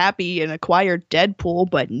schoolers happy and acquire Deadpool,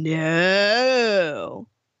 but no.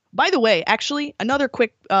 By the way, actually, another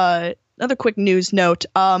quick news note.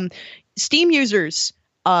 Steam users,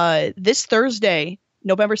 this Thursday,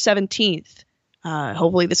 November 17th,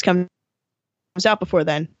 hopefully this comes out before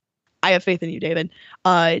then. I have faith in you, David.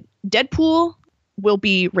 Deadpool will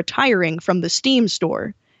be retiring from the Steam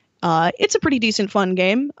store. It's a pretty decent, fun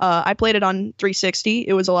game. I played it on 360.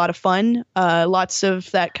 It was a lot of fun. Lots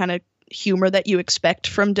of that kind of humor that you expect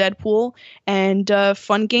from Deadpool, and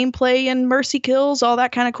fun gameplay and mercy kills, all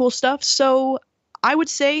that kind of cool stuff. So I would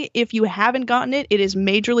say if you haven't gotten it, it is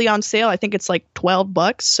majorly on sale. I think it's like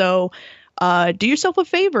 $12. So do yourself a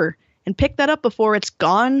favor and pick that up before it's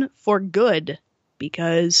gone for good,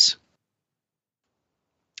 because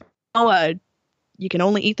you can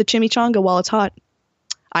only eat the chimichanga while it's hot.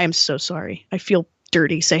 I am so sorry. I feel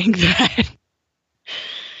dirty saying that.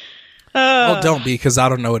 Well, don't be, because I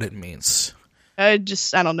don't know what it means. I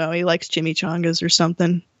don't know. He likes chimichangas or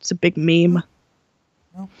something. It's a big meme.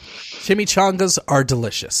 Well, chimichangas are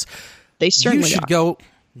delicious. They certainly are.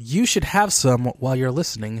 You should have some while you're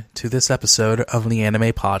listening to this episode of the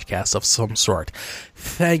Anime Podcast of some sort.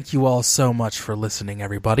 Thank you all so much for listening,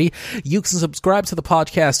 everybody. You can subscribe to the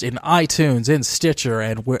podcast in iTunes, in Stitcher,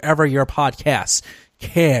 and wherever your podcasts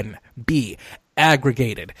can be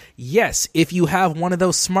aggregated. Yes, if you have one of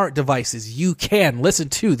those smart devices, you can listen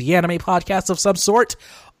to the Anime Podcast of some sort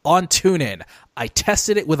on TuneIn. I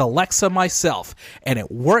tested it with Alexa myself, and it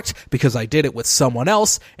worked because I did it with someone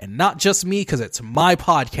else, and not just me, because it's my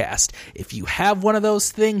podcast. If you have one of those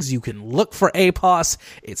things, you can look for APOS.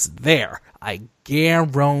 It's there. I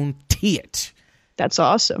guarantee it. That's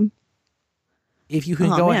awesome. If you can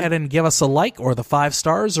go ahead and give us a like or the 5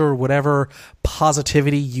 stars or whatever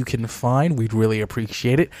positivity you can find, we'd really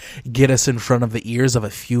appreciate it. Get us in front of the ears of a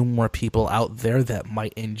few more people out there that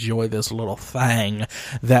might enjoy this little thing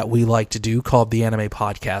that we like to do called the Anime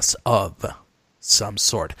Podcast of some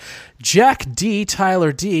sort. Jack D,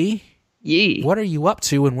 Tyler D, Yee. What are you up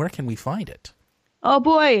to and where can we find it? Oh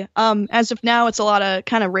boy, as of now, it's a lot of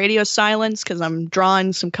kind of radio silence because I'm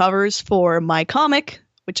drawing some covers for my comic,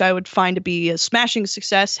 which I would find to be a smashing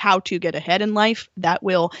success, How to Get Ahead in Life. That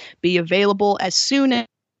will be available as soon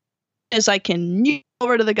as I can move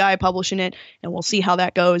over to the guy publishing it, and we'll see how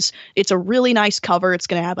that goes. It's a really nice cover. It's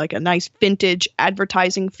going to have like a nice vintage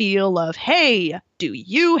advertising feel of, hey, do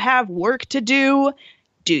you have work to do?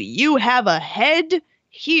 Do you have a head?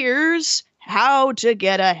 Here's how to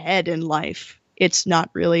get ahead in life. It's not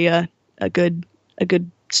really a good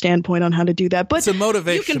standpoint on how to do that, but it's a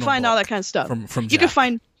motivational you can find all that kind of stuff. From you can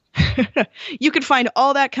find you can find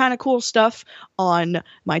all that kind of cool stuff on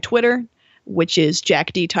my Twitter, which is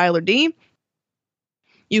Jack D. Tyler D.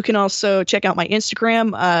 You can also check out my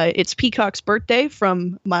Instagram. It's Peacock's birthday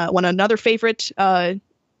from another favorite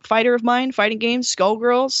fighter of mine, fighting games,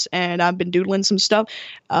 Skullgirls, and I've been doodling some stuff.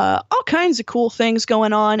 All kinds of cool things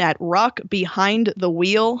going on at Rock Behind the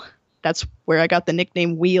Wheel. That's where I got the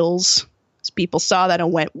nickname Wheels. People saw that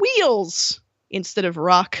and went, Wheels! Instead of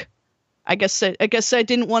Rock. I guess I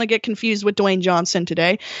didn't want to get confused with Dwayne Johnson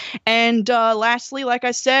today. And lastly, like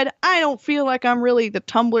I said, I don't feel like I'm really the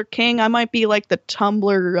Tumblr king. I might be like the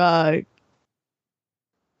Tumblr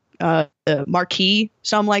marquee,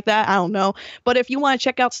 something like that. I don't know. But if you want to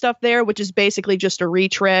check out stuff there, which is basically just a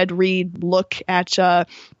look at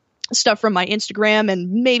stuff from my Instagram,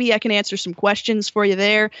 and maybe I can answer some questions for you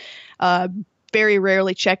there. Very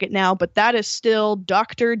rarely check it now, but that is still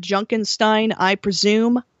Dr. Junkenstein, I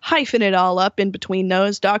presume. Hyphen it all up in between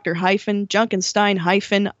those. Dr.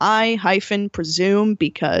 Junkenstein I presume,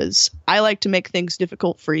 because I like to make things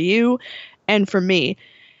difficult for you and for me.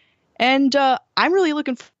 And I'm really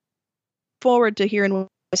looking forward to hearing what you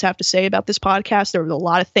guys have to say about this podcast. There was a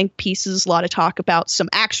lot of think pieces, a lot of talk about some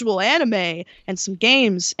actual anime and some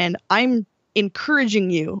games, and I'm encouraging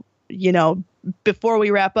you, before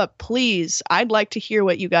we wrap up, please, I'd like to hear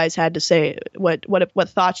what you guys had to say, what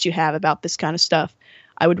thoughts you have about this kind of stuff.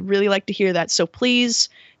 I would really like to hear that. So please,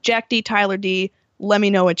 Jack D, Tyler D, let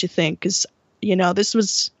me know what you think, because this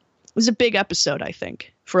was a big episode, I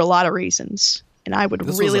think, for a lot of reasons, and I would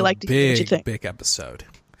really like to hear what you think. Big episode.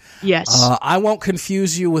 Yes. I won't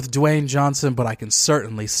confuse you with Dwayne Johnson, but I can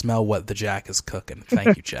certainly smell what the Jack is cooking.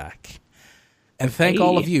 Thank you, Jack. And thank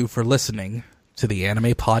all of you for listening to the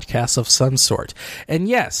anime podcast of some sort. And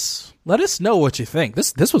yes, let us know what you think.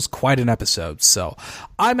 This was quite an episode. So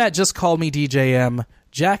I'm at Just Call Me DJM.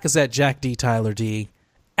 Jack is at Jack D Tyler D.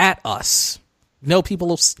 At us. No,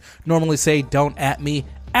 people normally say don't at me.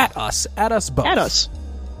 At us. At us both. At us.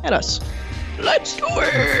 Let's do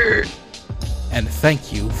it. And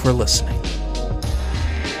thank you for listening.